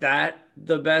 is that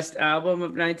the best album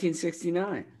of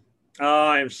 1969?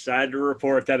 I'm sad to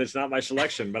report that it's not my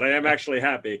selection, but I am actually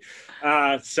happy.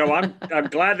 So I'm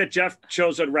glad that Jeff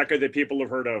chose a record that people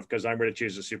have heard of, because I'm going to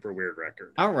choose a super weird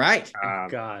record. All right.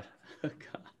 God.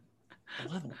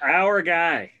 Our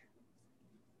guy,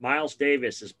 Miles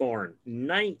Davis, is born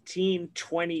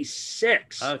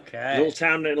 1926. Okay. Little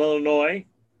town in Illinois.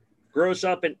 Grows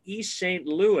up in East St.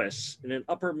 Louis in an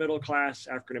upper middle class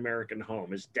African-American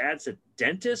home. His dad's a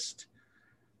dentist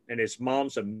and his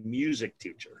mom's a music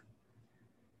teacher.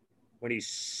 When he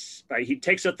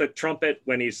takes up the trumpet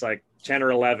when he's like 10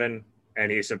 or 11,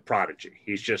 and he's a prodigy.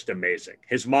 He's just amazing.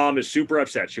 His mom is super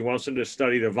upset. She wants him to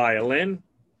study the violin,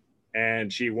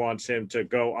 and she wants him to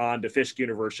go on to Fisk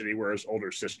University, where his older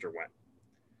sister went.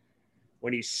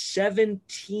 When he's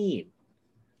 17,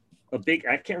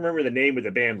 I can't remember the name of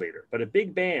the band leader, but a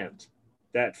big band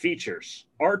that features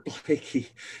Art Blakey,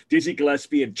 Dizzy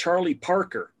Gillespie, and Charlie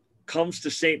Parker comes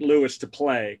to St. Louis to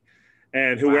play.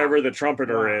 And whoever the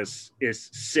trumpeter is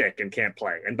sick and can't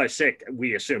play. And by sick,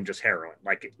 we assume just heroin.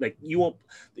 Like you won't,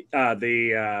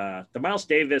 the Miles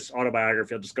Davis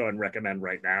autobiography, I'll just go ahead and recommend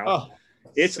right now. Oh,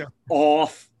 it's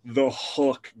off the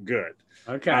hook good.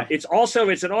 Okay. It's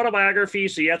an autobiography,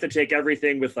 so you have to take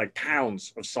everything with like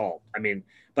pounds of salt. I mean,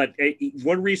 but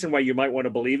one reason why you might want to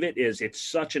believe it is it's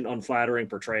such an unflattering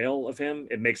portrayal of him.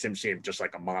 It makes him seem just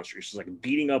like a monster. He's just like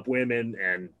beating up women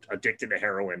and addicted to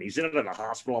heroin. He's in the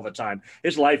hospital all the time.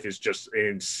 His life is just an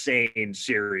insane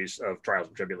series of trials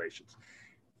and tribulations.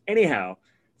 Anyhow,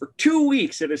 for 2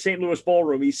 weeks at a St. Louis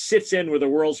ballroom, he sits in with the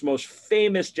world's most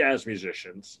famous jazz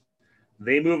musicians.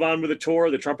 They move on with the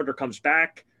tour. The trumpeter comes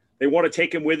back. They want to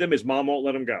take him with him. His mom won't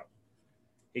let him go.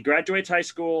 He graduates high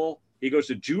school. He goes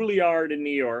to Juilliard in New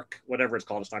York, whatever it's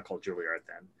called. It's not called Juilliard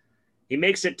then. He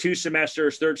makes it 2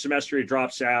 semesters. Third semester, he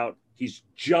drops out. He's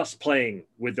just playing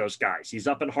with those guys. He's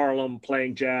up in Harlem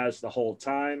playing jazz the whole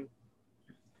time.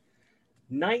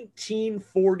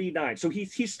 1949. So he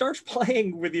starts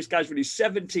playing with these guys when he's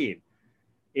 17.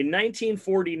 In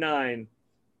 1949,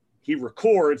 he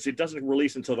records, it doesn't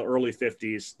release until the early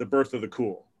 50s, The Birth of the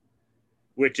Cool,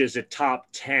 which is a top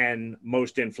 10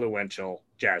 most influential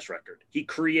jazz record. He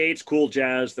creates cool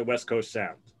jazz, the West Coast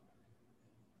sound.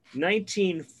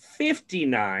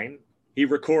 1959, he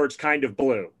records Kind of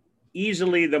Blue,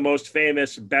 easily the most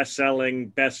famous, best-selling,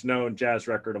 best-known jazz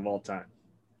record of all time.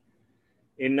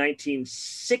 In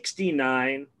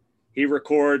 1969, he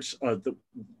records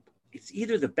it's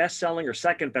either the best-selling or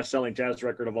second best-selling jazz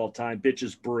record of all time,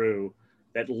 Bitches Brew,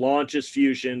 that launches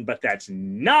fusion, but that's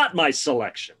not my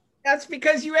selection. That's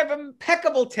because you have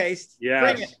impeccable taste. Yes.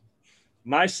 Bring it.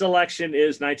 My selection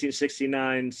is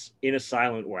 1969's In a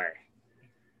Silent Way.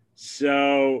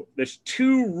 So there's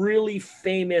two really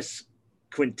famous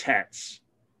quintets,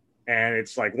 and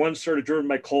it's like one sort of driven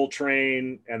by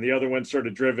Coltrane and the other one sort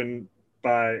of driven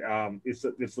by it's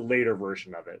the later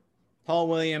version of it. Paul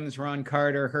Williams, Ron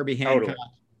Carter, Herbie Hancock. Totally.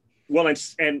 Well,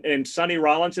 and Sonny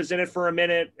Rollins is in it for a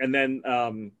minute, and then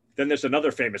there's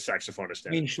another famous saxophonist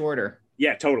in it. Wayne Shorter.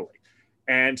 Yeah, totally.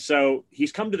 And so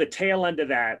he's come to the tail end of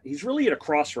that. He's really at a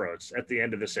crossroads at the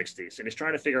end of the 60s, and he's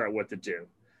trying to figure out what to do.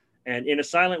 And In a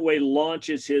Silent Way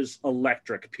launches his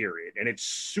electric period. And it's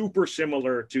super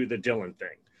similar to the Dylan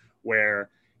thing, where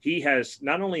he has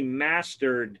not only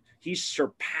mastered, he's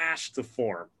surpassed the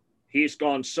form. He's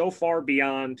gone so far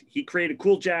beyond. He created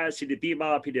cool jazz. He did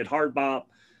bebop. He did hard bop.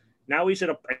 Now he's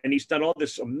and he's done all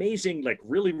this amazing, like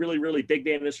really, really, really big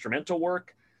band instrumental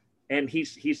work. And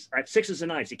he's at 6s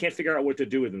and 9s. He can't figure out what to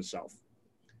do with himself.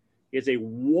 He has a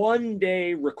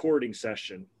one-day recording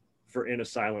session for In a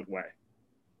Silent Way.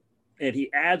 And he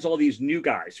adds all these new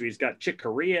guys. So he's got Chick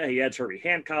Corea. He adds Herbie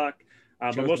Hancock.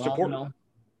 But most important,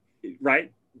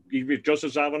 right?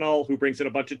 Joseph Zawinul, who brings in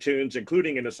a bunch of tunes,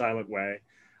 including In a Silent Way.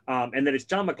 And then it's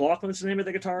John McLaughlin's the name of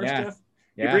the guitarist, Jeff?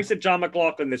 Yeah. He brings in John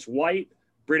McLaughlin, this white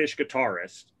British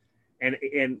guitarist.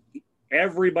 And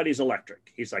everybody's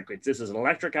electric. He's like, this is an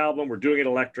electric album. We're doing it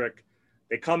electric.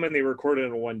 They come in, they record it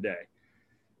in one day.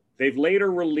 They've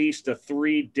later released a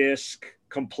 3-disc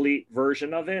complete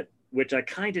version of it, which I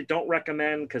kind of don't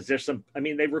recommend because there's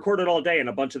they recorded all day and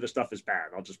a bunch of the stuff is bad.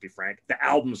 I'll just be frank. The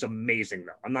album's amazing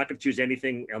though. I'm not going to choose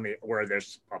anything where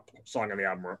there's a song on the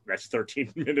album that's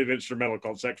 13-minute instrumental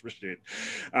called Sex Machine.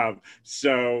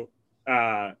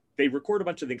 They record a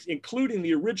bunch of things, including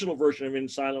the original version of In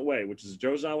Silent Way, which is a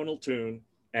Joe Zawinul tune.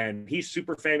 And he's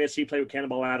super famous. He played with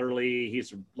Cannonball Adderley.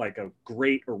 He's like a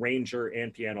great arranger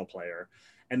and piano player.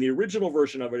 And the original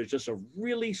version of it is just a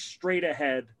really straight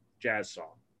ahead jazz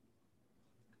song.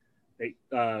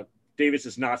 Davis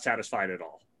is not satisfied at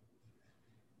all.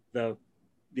 The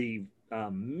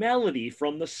melody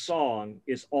from the song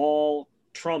is all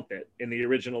trumpet in the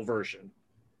original version.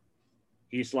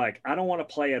 He's like, I don't want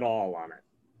to play it all on it.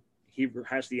 He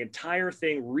has the entire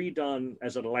thing redone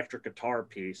as an electric guitar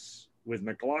piece with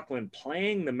McLaughlin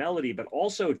playing the melody, but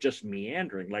also just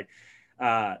meandering.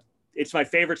 It's my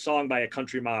favorite song by A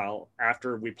Country Mile.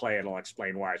 After we play it, I'll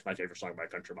explain why it's my favorite song by A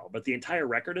Country Mile. But the entire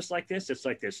record is like this. It's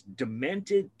like this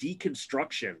demented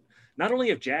deconstruction, not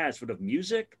only of jazz, but of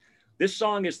music. This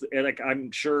song is like,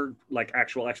 I'm sure like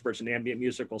actual experts in ambient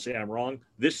music will say I'm wrong.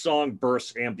 This song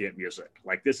bursts ambient music.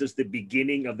 Like this is the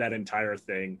beginning of that entire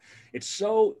thing. It's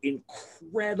so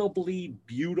incredibly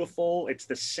beautiful. It's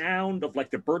the sound of like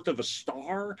the birth of a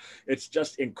star. It's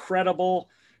just incredible.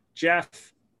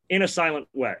 Jeff, In a Silent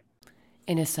Way.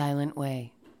 In a Silent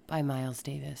Way by Miles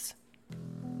Davis.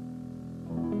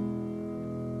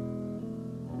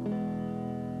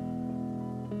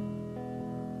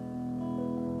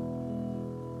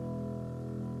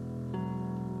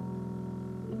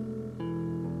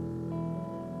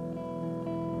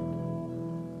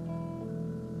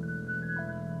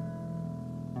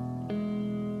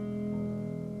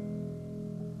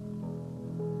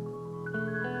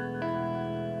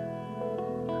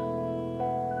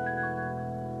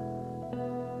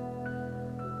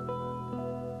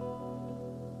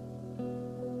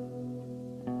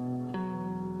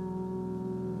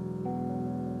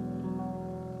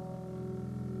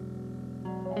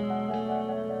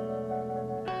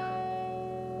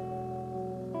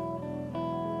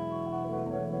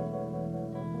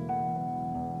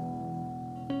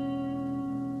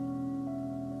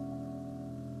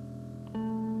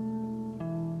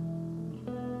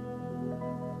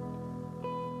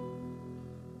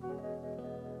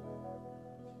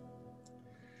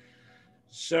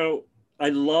 So I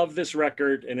love this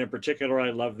record, and in particular, I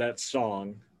love that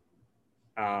song.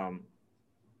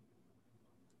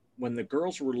 When the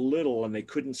girls were little and they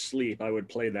couldn't sleep, I would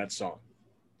play that song.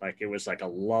 Like it was like a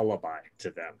lullaby to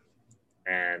them.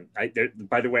 And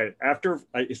by the way, after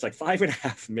it's like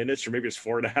 5.5 minutes, or maybe it's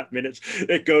 4.5 minutes,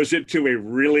 it goes into a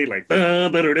really like,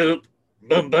 it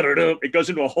goes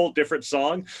into a whole different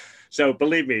song. So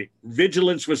believe me,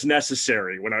 vigilance was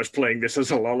necessary when I was playing this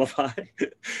as a lullaby.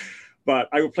 But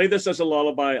I would play this as a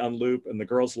lullaby on loop, and the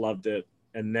girls loved it.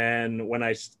 And then when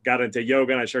I got into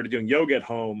yoga and I started doing yoga at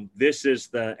home, this is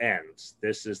the end.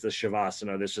 This is the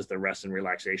Shavasana. This is the rest and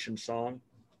relaxation song.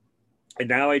 And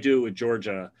now I do it with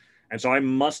Georgia. And so I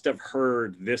must have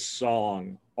heard this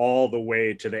song all the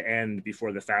way to the end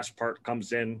before the fast part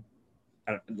comes in.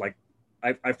 Like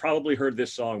I've probably heard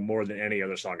this song more than any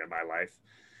other song in my life.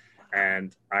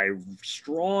 And I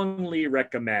strongly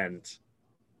recommend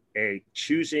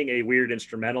choosing a weird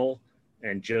instrumental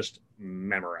and just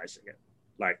memorizing it.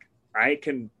 Like I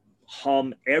can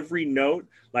hum every note.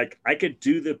 Like I could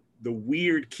do the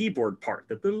weird keyboard part,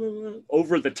 the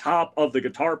over the top of the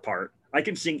guitar part. I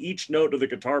can sing each note of the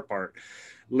guitar part.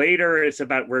 Later, it's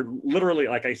about, we're literally,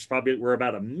 like we're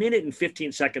about a minute and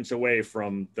 15 seconds away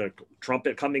from the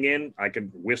trumpet coming in. I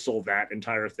can whistle that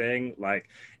entire thing. Like,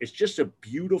 it's just a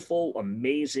beautiful,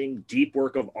 amazing, deep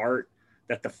work of art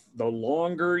that the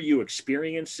longer you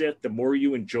experience it, the more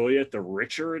you enjoy it, the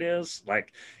richer it is.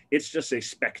 Like, it's just a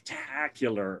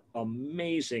spectacular,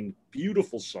 amazing,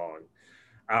 beautiful song.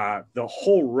 The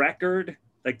whole record,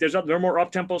 like there are more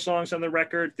up-tempo songs on the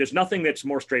record. There's nothing that's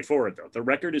more straightforward, though. The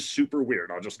record is super weird.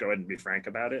 I'll just go ahead and be frank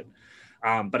about it.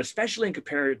 But especially in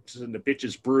comparison to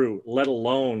Bitches Brew, let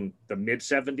alone the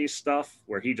mid-70s stuff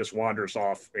where he just wanders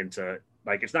off into,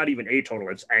 like, it's not even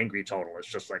atonal, it's angry tonal. It's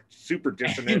just like super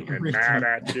dissonant and mad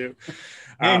at you.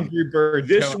 Angry Bird.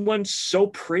 This one's so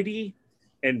pretty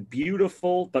and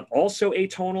beautiful, but also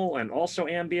atonal and also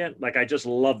ambient. Like, I just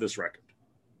love this record.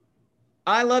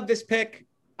 I love this pick.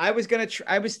 I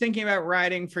was thinking about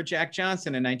writing for Jack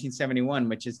Johnson in 1971,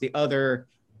 which is the other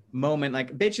moment.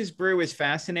 Like, Bitches Brew is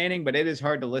fascinating, but it is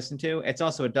hard to listen to. It's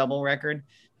also a double record,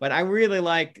 but I really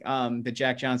like the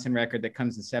Jack Johnson record that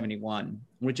comes in 71,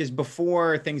 which is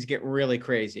before things get really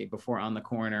crazy, before On the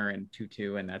Corner and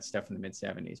Tutu and that stuff in the mid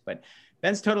 70s. But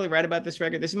Ben's totally right about this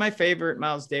record. This is my favorite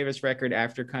Miles Davis record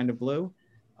after Kind of Blue.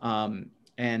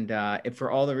 And for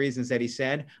all the reasons that he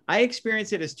said, I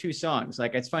experience it as two songs.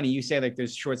 Like, it's funny, you say like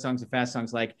there's short songs and fast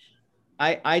songs. Like,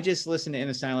 I just listen to In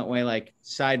a Silent Way, like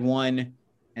side one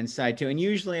and side two. And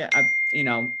usually,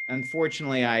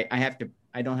 unfortunately,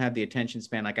 I don't have the attention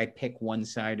span. Like, I pick one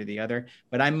side or the other,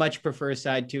 but I much prefer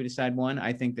side two to side one.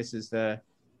 I think this is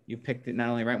you picked it not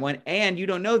only right one, and you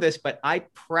don't know this, but I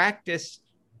practice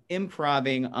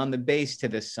improving on the bass to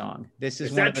this song. This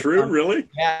is that true? Songs, really?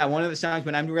 Yeah, one of the songs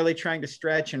when I'm really trying to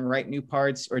stretch and write new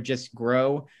parts or just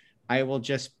grow, I will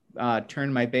just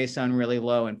turn my bass on really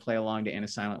low and play along to In a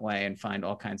Silent Way and find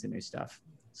all kinds of new stuff.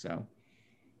 So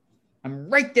I'm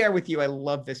right there with you. I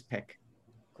love this pick.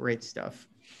 Great stuff.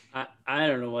 I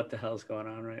don't know what the hell's going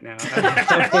on right now. Jesus.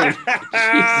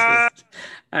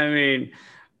 I mean,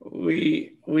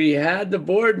 we had the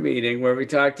board meeting where we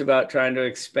talked about trying to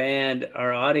expand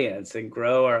our audience and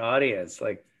grow our audience.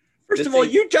 Like, first of all,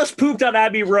 you just pooped on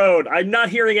Abbey Road. I'm not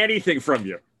hearing anything from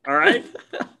you. All right.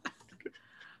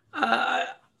 I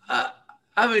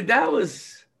mean, that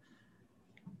was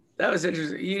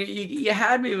interesting. You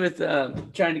had me with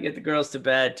trying to get the girls to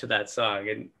bed to that song,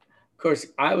 and of course,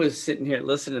 I was sitting here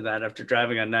listening to that after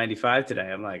driving on 95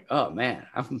 today. I'm like, oh man,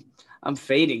 I'm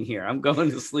fading here. I'm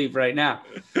going to sleep right now.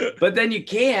 But then you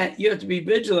can't. You have to be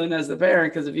vigilant as the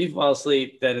parent, because if you fall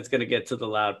asleep, then it's going to get to the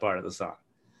loud part of the song.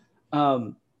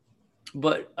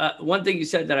 But one thing you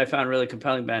said that I found really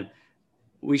compelling, Ben,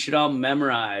 we should all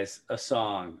memorize a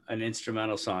song, an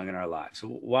instrumental song in our lives.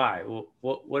 Why?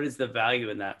 What is the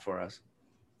value in that for us?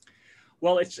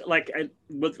 Well, it's like,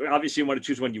 obviously you want to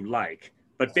choose one you like.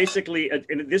 But basically,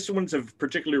 and this one's a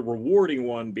particularly rewarding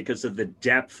one because of the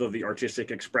depth of the artistic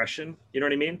expression. You know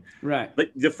what I mean? Right. But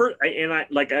the first,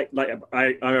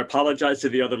 I apologize to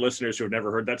the other listeners who have never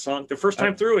heard that song. The first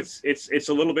time through, it's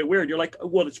a little bit weird. You're like,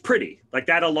 well, it's pretty. Like,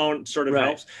 that alone sort of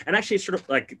helps. And actually, it's sort of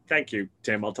like, thank you,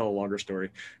 Tim. I'll tell a longer story.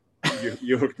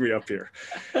 You hooked me up here.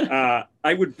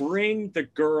 I would bring the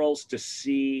girls to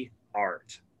see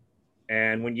art,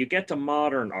 and when you get to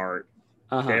modern art,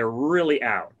 they're really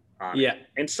out. Yeah.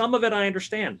 And some of it I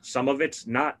understand. Some of it's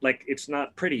not, like, it's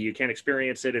not pretty. You can't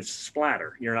experience it. It's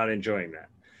splatter. You're not enjoying that.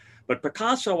 But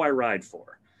Picasso I ride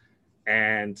for.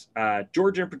 And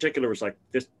Georgia in particular was like,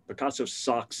 this Picasso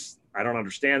sucks. I don't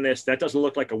understand this. That doesn't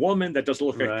look like a woman. That doesn't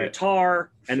look like a guitar.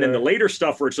 And then the later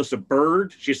stuff where it's just a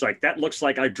bird, she's like, that looks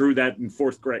like I drew that in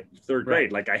third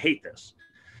grade. Like, I hate this.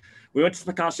 We went to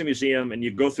the Picasso Museum, and you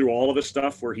go through all of the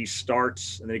stuff where he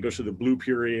starts, and then he goes through the blue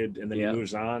period, and then he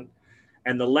moves on.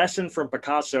 And the lesson from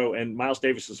Picasso, and Miles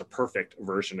Davis is a perfect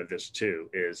version of this too,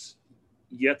 is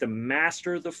you have to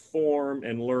master the form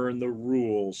and learn the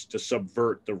rules to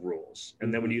subvert the rules.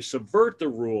 And then when you subvert the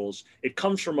rules, it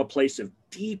comes from a place of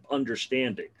deep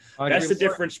understanding. That's the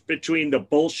difference between the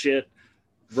bullshit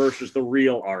versus the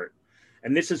real art.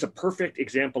 And this is a perfect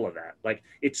example of that. Like,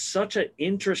 it's such an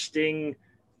interesting,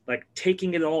 like,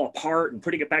 taking it all apart and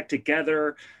putting it back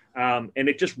together. And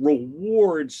it just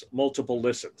rewards multiple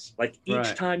listens. Like,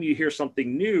 each time you hear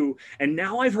something new, and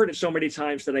now I've heard it so many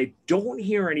times that I don't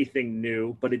hear anything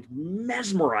new, but it's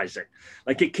mesmerizing.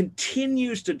 Like, it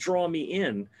continues to draw me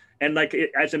in. And like,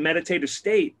 as a meditative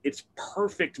state, it's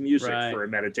perfect music for a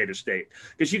meditative state,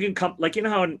 because you can come, like, you know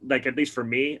how, like, at least for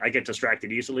me, I get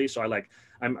distracted easily. So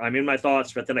I'm in my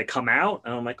thoughts, but then I come out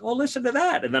and I'm like, oh, listen to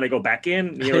that. And then I go back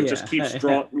in, you know, it just keeps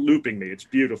looping me. It's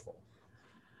beautiful.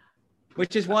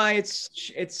 Which is why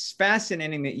it's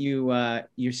fascinating that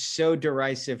you're so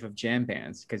derisive of jam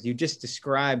bands, because you just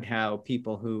described how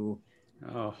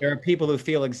there are people who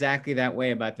feel exactly that way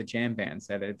about the jam bands,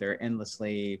 that they're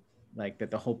endlessly, like,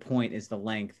 that the whole point is the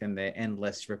length and the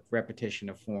endless repetition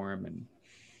of form. And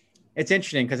it's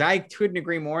interesting because I couldn't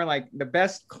agree more. Like, the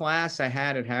best class I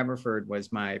had at Haverford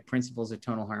was my Principles of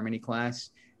Tonal Harmony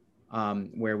class,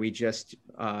 where we just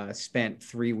spent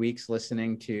 3 weeks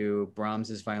listening to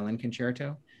Brahms's violin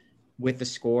concerto with the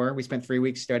score. We spent 3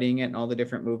 weeks studying it and all the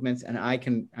different movements. And I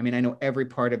know every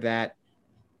part of that,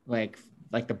 like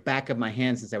the back of my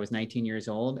hand, since I was 19 years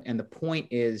old. And the point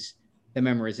is the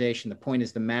memorization. The point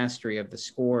is the mastery of the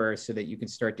score, so that you can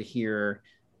start to hear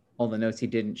all the notes he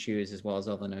didn't choose as well as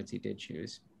all the notes he did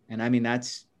choose. And I mean,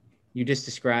 you just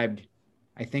described,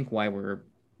 I think, why we're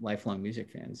lifelong music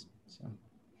fans. So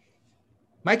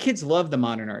my kids love the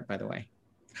modern art, by the way.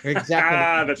 They're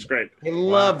exactly that's great. They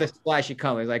love the splashy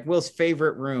colors. Like, Will's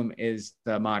favorite room is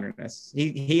the modernists.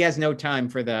 He has no time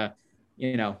for the,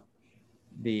 you know,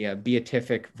 the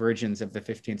beatific virgins of the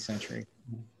 15th century.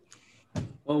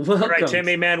 Well, welcome. All right,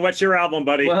 Timmy, man, what's your album,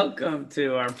 buddy? Welcome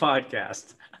to our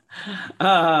podcast.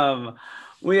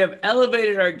 We have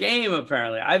elevated our game,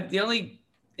 apparently. The only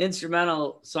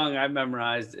instrumental song I've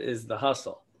memorized is The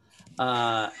Hustle.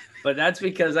 But that's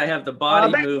because I have the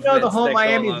body movement. You know the whole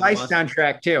Miami Vice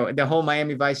soundtrack, too. The whole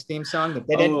Miami Vice theme song.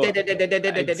 I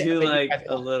do like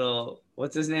a little,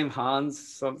 what's his name?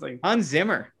 Hans something? Hans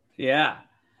Zimmer. Yeah.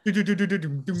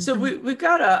 So we've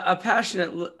got a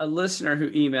passionate listener who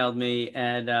emailed me,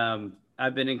 and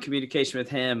I've been in communication with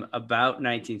him about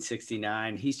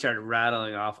 1969. He started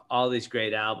rattling off all these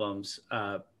great albums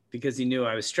because he knew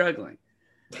I was struggling.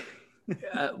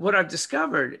 What I've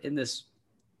discovered in this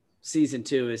season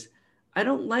 2 is I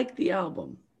don't like the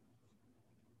album.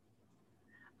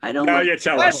 I don't. Now you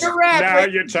tell us. Now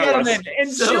you tell us.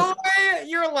 Enjoy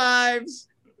your lives.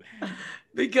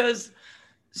 Because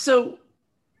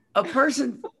a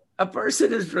person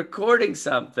is recording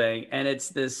something, and it's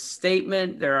this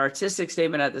statement, their artistic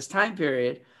statement at this time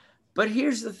period. But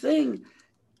here's the thing.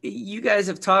 You guys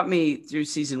have taught me through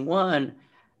season 1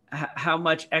 how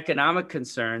much economic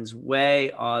concerns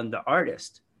weigh on the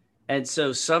artist. And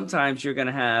so sometimes you're going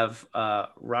to have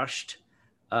rushed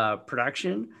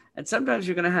production, and sometimes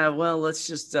you're going to have, well, let's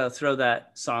just throw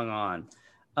that song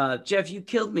on. Jeff, you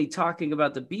killed me talking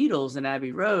about the Beatles and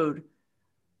Abbey Road.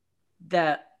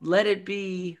 That Let It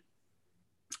Be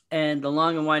and The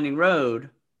Long and Winding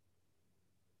Road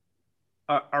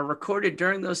are recorded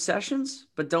during those sessions,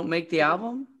 but don't make the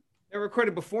album? They're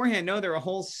recorded beforehand. No, they're a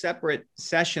whole separate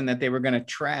session that they were going to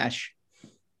trash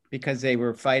because they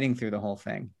were fighting through the whole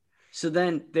thing. So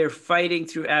then they're fighting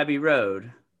through Abbey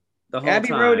Road the whole Abbey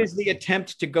time. Road is the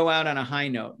attempt to go out on a high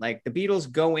note. Like, the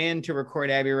Beatles go in to record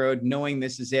Abbey Road knowing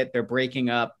this is it. They're breaking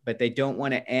up, but they don't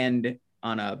want to end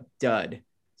on a dud.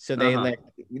 So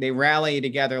they rally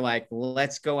together, like,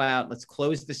 let's go out, let's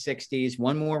close the 60s,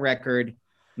 one more record,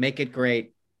 make it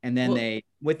great. And then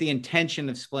with the intention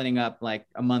of splitting up like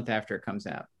a month after it comes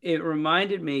out. It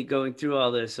reminded me, going through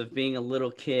all this, of being a little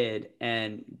kid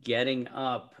and getting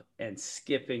up and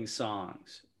skipping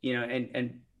songs, you know,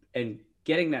 and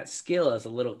getting that skill as a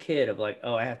little kid of like,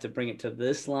 oh, I have to bring it to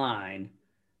this line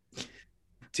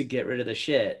to get rid of the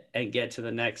shit and get to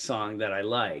the next song that I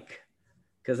like.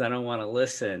 Because I don't want to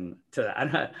listen to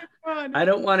that. I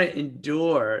don't want to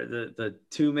endure the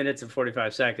 2 minutes and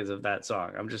 45 seconds of that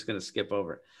song. I'm just going to skip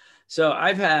over it. So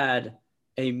I've had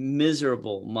a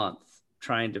miserable month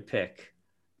trying to pick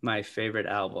my favorite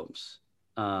albums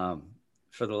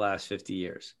for the last 50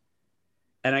 years.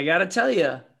 And I got to tell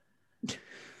you,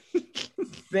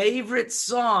 favorite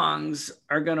songs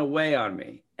are going to weigh on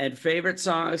me. And favorite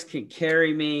songs can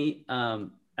carry me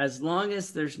as long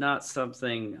as there's not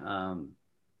something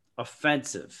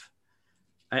offensive.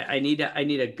 I need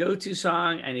a go-to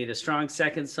song. I need a strong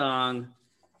second song,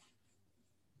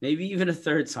 maybe even a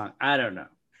third song. I don't know.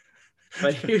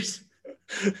 But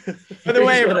by the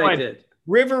way, everyone,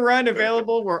 River Run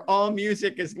available where all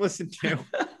music is listened to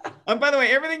By the way,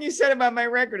 everything you said about my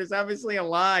record is obviously a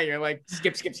lie. You're like,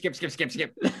 skip.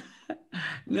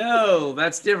 No,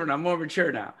 that's different. I'm more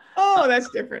mature now. Oh, that's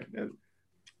different.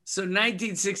 So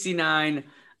 1969,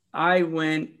 I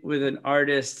went with an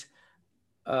artist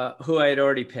who I had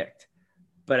already picked,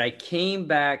 but I came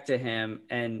back to him,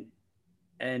 and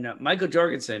Michael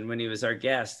Jorgensen, when he was our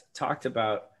guest, talked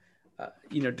about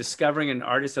discovering an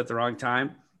artist at the wrong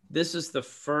time. This was the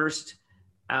first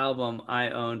album I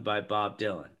owned by Bob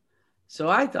Dylan. So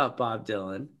I thought Bob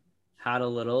Dylan had a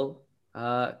little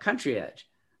country edge.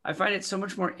 I find it so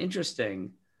much more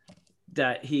interesting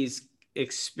that he's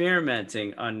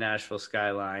experimenting on Nashville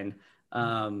Skyline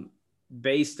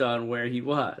based on where he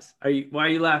was. Why are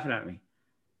you laughing at me?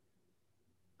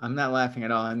 I'm not laughing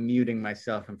at all. I'm muting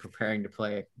myself and preparing to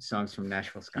play songs from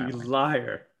Nashville Skyline.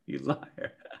 You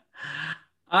liar.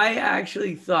 I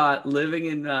actually thought, living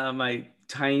in my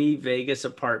tiny Vegas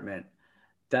apartment,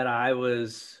 that I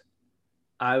was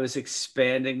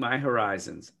expanding my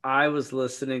horizons. I was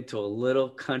listening to a little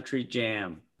country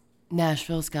jam.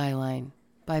 Nashville Skyline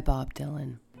by Bob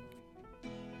Dylan.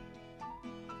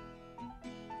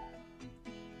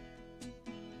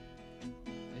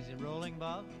 Is it rolling,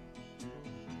 Bob?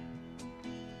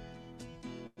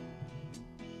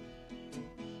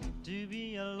 To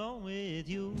be alone with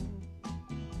you,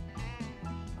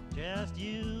 just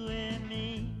you and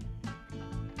me.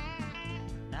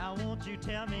 Now won't you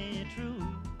tell me the truth?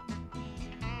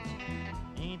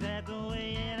 Ain't that the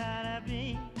way it ought to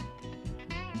be?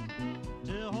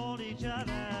 To hold each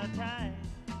other tight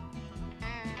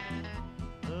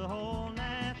the whole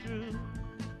night through.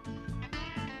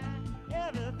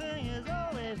 Everything is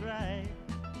always right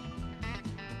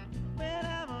when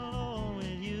I'm alone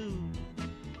with you.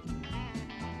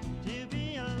 To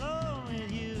be alone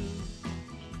with you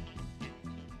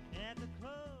at the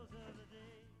close of the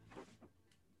day.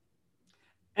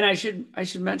 And I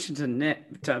should mention to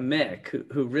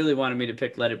Mick, who really wanted me to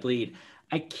pick Let It Bleed.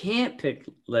 I can't pick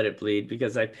Let It Bleed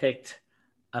because I picked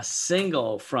a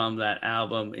single from that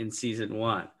album in season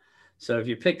 1. So if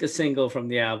you pick a single from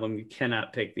the album, you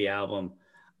cannot pick the album.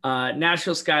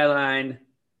 Nashville Skyline,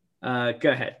 go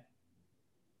ahead.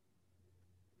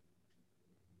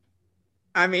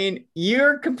 I mean,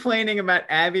 you're complaining about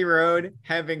Abbey Road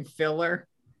having filler,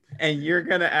 and you're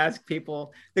going to ask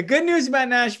people. The good news about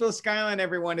Nashville Skyline,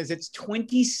 everyone, is it's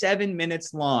 27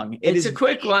 minutes long. It's a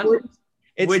quick one.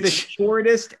 It's the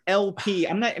shortest LP.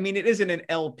 It isn't an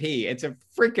LP. It's a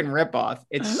freaking ripoff.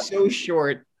 It's so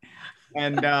short.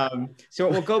 And so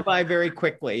it will go by very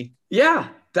quickly. Yeah.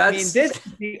 This is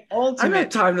the ultimate. I don't have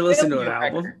time to listen to an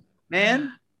album. Record.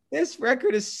 Man, this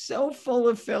record is so full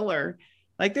of filler.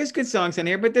 Like, there's good songs in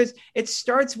here, but it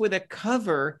starts with a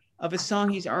cover of a song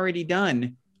he's already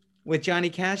done with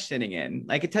Johnny Cash sitting in.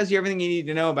 Like, it tells you everything you need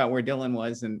to know about where Dylan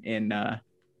was in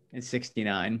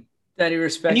 69. That he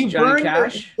respects Johnny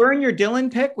Cash. Burn your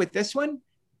Dylan pick with this one.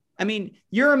 I mean,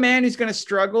 you're a man who's going to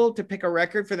struggle to pick a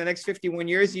record for the next 51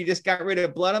 years. You just got rid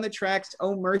of Blood on the Tracks,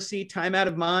 Oh Mercy, Time Out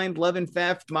of Mind, Love and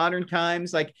Theft, Modern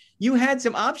Times. Like, you had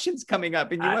some options coming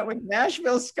up, and you went with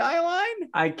Nashville Skyline.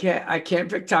 I can't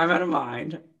pick Time Out of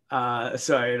Mind.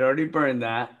 So I had already burned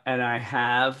that, and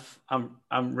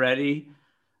I'm ready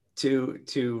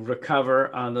to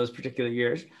recover on those particular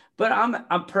years. But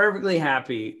I'm perfectly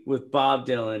happy with Bob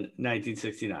Dylan,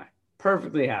 1969.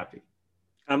 Perfectly happy.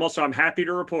 I'm happy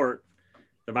to report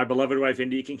that my beloved wife,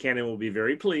 Indy Kincannon, will be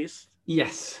very pleased.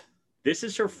 This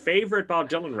is her favorite Bob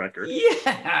Dylan record.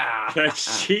 Yeah.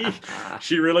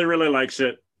 she really, really likes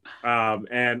it.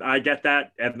 And I get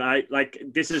that. And I like,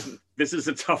 this is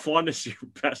a tough one. This is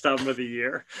your best album of the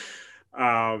year.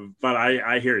 But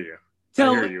I hear you. I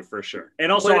hear you for sure.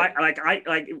 And also,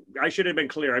 I should have been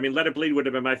clear. I mean, Let It Bleed would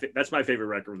have been that's my favorite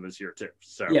record from this year too.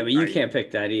 So yeah, but you can't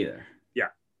pick that either. Yeah,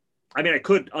 I mean, I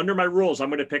could under my rules. I'm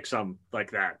going to pick some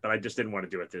like that, but I just didn't want to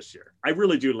do it this year. I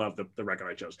really do love the record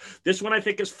I chose. This one I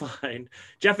think is fine.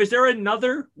 Jeff, is there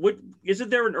another? Isn't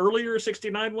there an earlier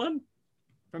 '69 one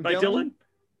from by Dylan?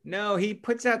 No, he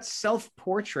puts out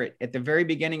Self-Portrait at the very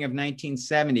beginning of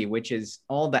 1970, which is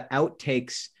all the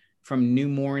outtakes from New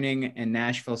Morning and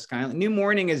Nashville Skyline. New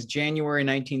Morning is January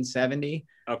 1970.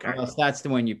 Okay. Well, that's the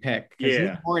one you pick. Because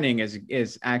Yeah. New Morning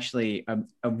is actually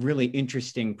a really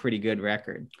interesting, pretty good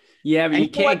record. Yeah, but you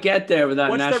can't get there without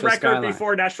What's Nashville the record Skyline.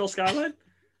 before Nashville Skyline?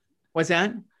 What's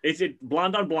that? Is it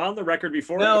Blonde on Blonde, the record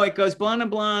before? No, it goes Blonde on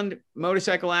Blonde,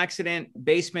 Motorcycle Accident,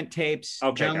 Basement Tapes,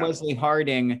 Okay, John got it. Wesley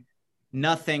Harding,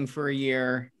 Nothing for a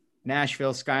Year,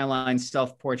 Nashville Skyline,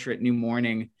 Self-Portrait, New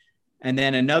Morning, and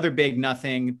then another big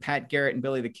Nothing, Pat Garrett and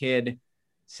Billy the Kid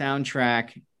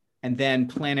soundtrack, and then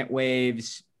Planet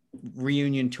Waves,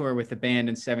 reunion tour with the band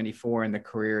in 74 and the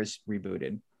career is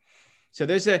rebooted. So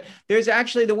there's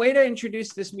actually the way to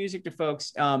introduce this music to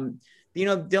folks.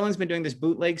 Dylan's been doing this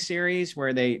bootleg series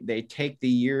where they take the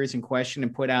years in question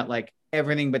and put out like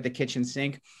everything but the kitchen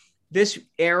sink. This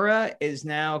era is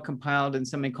now compiled in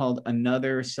something called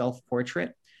Another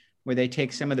Self-Portrait, where they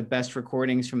take some of the best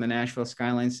recordings from the Nashville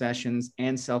Skyline sessions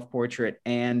and Self-Portrait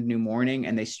and New Morning,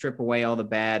 and they strip away all the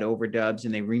bad overdubs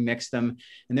and they remix them.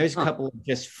 And there's a couple of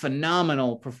just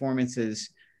phenomenal performances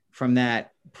from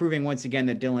that, proving once again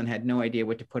that Dylan had no idea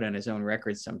what to put on his own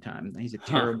records sometimes. He's a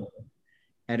terrible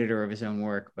editor of his own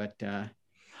work, but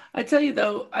I tell you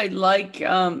though, I like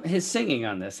his singing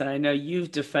on this, and I know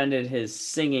you've defended his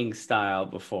singing style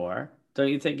before. Don't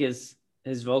you think his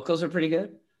vocals are pretty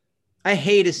good? I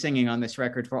hate his singing on this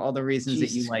record for all the reasons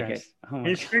Jesus that you like Christ. it. Oh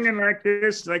He's singing like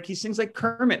this, like he sings like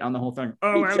Kermit on the whole thing.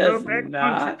 Oh, I love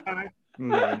that.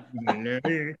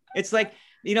 It's like,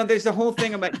 there's the whole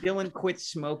thing about Dylan quit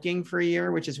smoking for a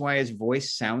year, which is why his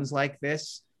voice sounds like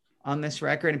this on this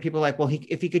record. And people are like, well,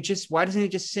 if he could just, why doesn't he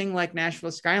just sing like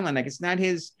Nashville Skyline? Like it's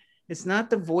not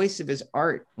the voice of his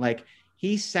art. Like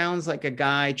he sounds like a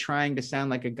guy trying to sound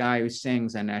like a guy who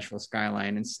sings on Nashville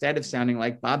Skyline instead of sounding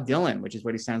like Bob Dylan, which is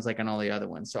what he sounds like on all the other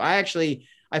ones. So I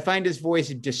find his voice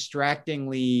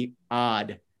distractingly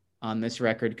odd on this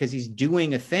record because he's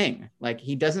doing a thing. Like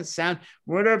he doesn't sound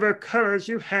whatever colors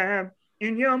you have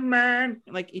in your mind.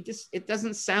 Like it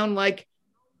doesn't sound like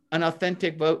an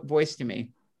authentic voice to me.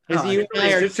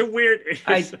 It's a weird.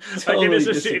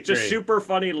 It's a super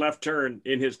funny left turn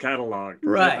in his catalog.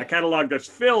 Right. A catalog that's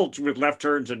filled with left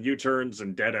turns and U-turns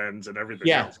and dead ends and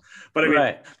everything else. But I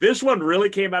mean, this one really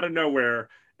came out of nowhere,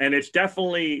 and it's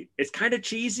kind of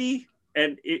cheesy.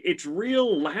 And it's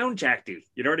real lounge acty.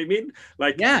 You know what I mean?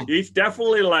 Like, he's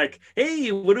definitely like,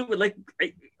 hey, what do we like?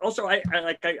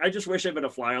 I just wish I'd been a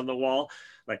fly on the wall.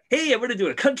 Like, hey, I'm going to do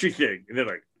a country thing. And they're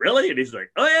like, really? And he's like,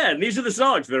 oh yeah. And these are the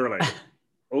songs. And they were like,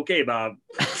 okay, Bob.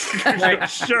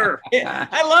 Sure. Yeah,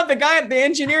 I love the guy. The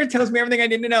engineer tells me everything I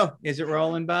need to know. Is it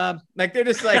rolling, Bob? Like they're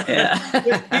just like,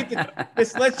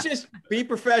 let's just be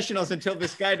professionals until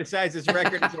this guy decides his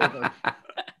record is over.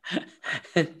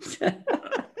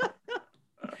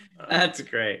 That's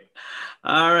great.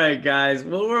 All right, guys.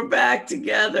 Well, we're back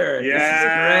together.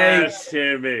 Yes,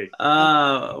 Timmy.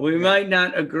 We might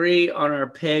not agree on our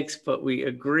picks, but we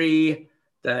agree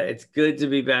that it's good to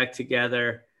be back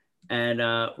together. And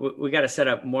we got to set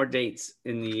up more dates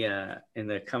in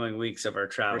the coming weeks of our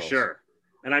travels. For sure.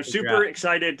 And I'm super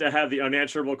excited to have the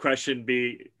unanswerable question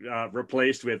be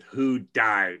replaced with who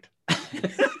died.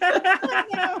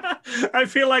 I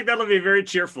feel like that'll be very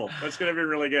cheerful. That's going to be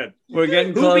really good. We're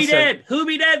getting closer. Who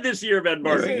be dead this year, Ben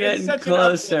Barton? We're getting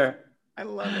closer. I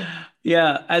love it.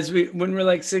 Yeah. When we're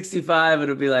like 65,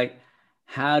 it'll be like,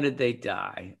 how did they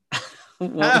die?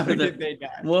 What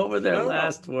were their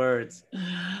last words?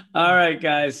 All right,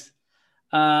 guys.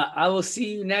 I will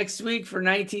see you next week for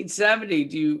 1970.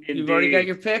 You've already got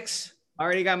your picks?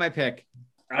 Already got my pick.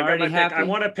 I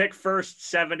want to pick first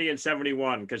 70 and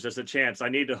 71 because there's a chance I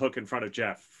need to hook in front of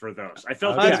Jeff for those. I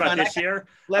felt good about this year.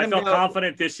 I felt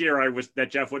confident this year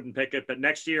that Jeff wouldn't pick it, but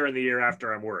next year and the year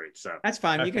after, I'm worried. So that's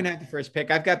fine. You can have the first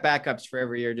pick. I've got backups for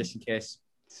every year just in case.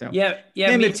 So yeah.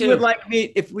 Tim, me if too. you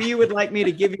would like me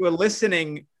to give you a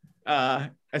listening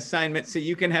assignment so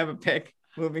you can have a pick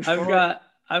moving forward.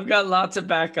 I've got lots of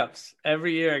backups.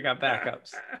 Every year I got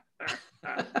backups.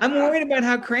 I'm worried about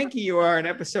how cranky you are in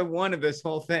episode 1 of this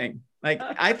whole thing. Like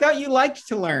I thought you liked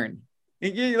to learn.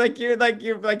 You're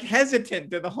hesitant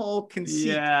to the whole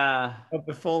conceit of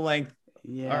the full length.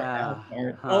 Yeah.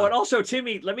 Oh, and also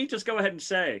Timmy, let me just go ahead and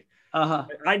say,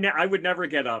 I would never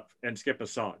get up and skip a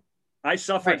song. I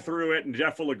suffered through it, and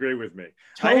Jeff will agree with me.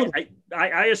 Totally.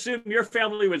 I assume your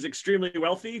family was extremely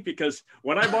wealthy because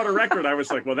when I bought a record, I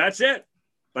was like, well, that's it.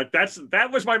 Like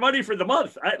that was my money for the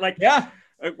month. Like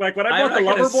when I bought the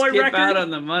Loverboy record,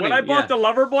 when I bought the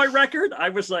Loverboy record, I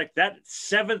was like, that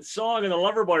 7th song in the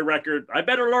Loverboy record, I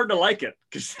better learn to like it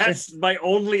because that's my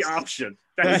only option.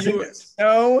 That's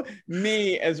so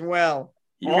me as well.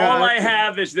 All I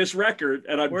have is this record,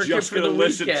 and I'm just going to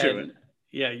listen to it.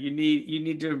 Yeah, you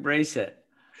need to embrace it.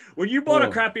 When you bought a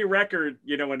crappy record,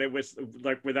 when it was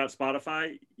like without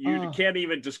Spotify, you can't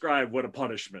even describe what a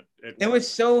punishment it was.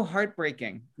 So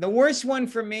heartbreaking. The worst one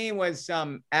for me was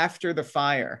After the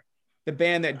Fire, the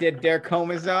band that did Der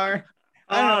Komazar.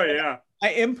 I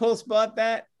impulse bought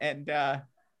that, and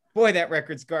boy, that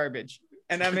record's garbage.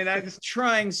 And I mean, I was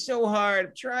trying so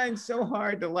hard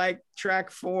to like track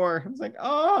 4. I was like,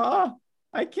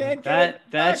 I can't get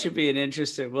that should be an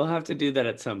interesting. We'll have to do that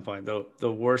at some point.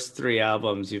 The worst 3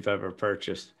 albums you've ever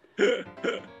purchased.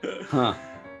 Huh.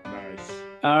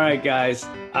 All right, guys.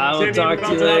 I will talk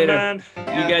to you later. You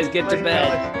guys get to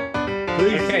bed.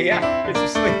 Please. Okay, yeah. Get your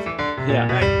sleep. Yeah.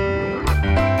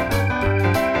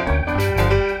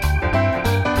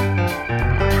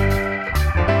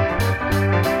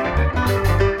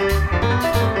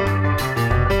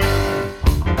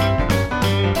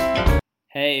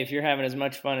 Hey, if you're having as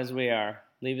much fun as we are,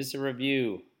 leave us a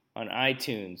review on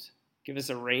iTunes. Give us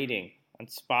a rating on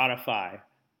Spotify,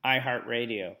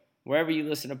 iHeartRadio. Wherever you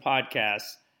listen to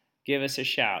podcasts, give us a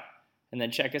shout. And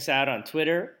then check us out on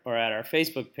Twitter or at our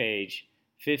Facebook page,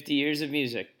 50 Years of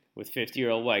Music with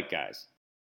 50-Year-Old White Guys.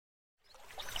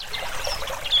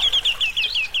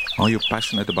 Are you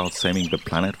passionate about saving the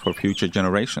planet for future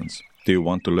generations? Do you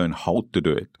want to learn how to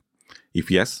do it? If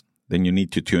yes, then you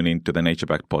need to tune in to the Nature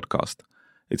Backed podcast.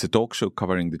 It's a talk show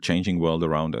covering the changing world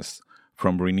around us,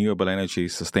 from renewable energy,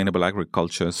 sustainable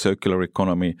agriculture, circular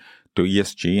economy, to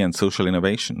ESG and social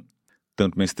innovation.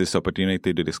 Don't miss this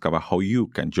opportunity to discover how you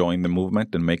can join the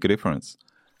movement and make a difference.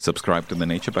 Subscribe to the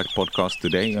Nature Backed podcast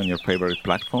today on your favorite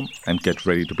platform and get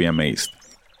ready to be amazed.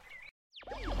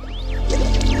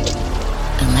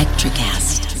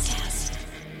 Electricast.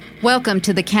 Welcome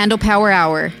to the Candle Power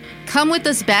Hour. Come with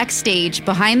us backstage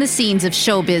behind the scenes of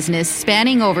show business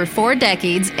spanning over 4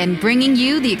 decades and bringing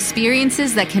you the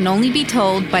experiences that can only be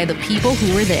told by the people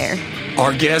who were there.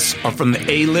 Our guests are from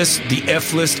the A-list, the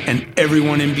F-list, and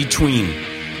everyone in between.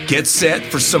 Get set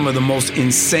for some of the most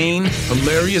insane,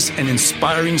 hilarious, and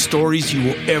inspiring stories you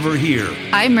will ever hear.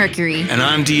 I'm Mercury. And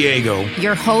I'm Diego.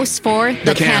 Your hosts for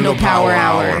the Candle Power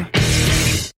Hour.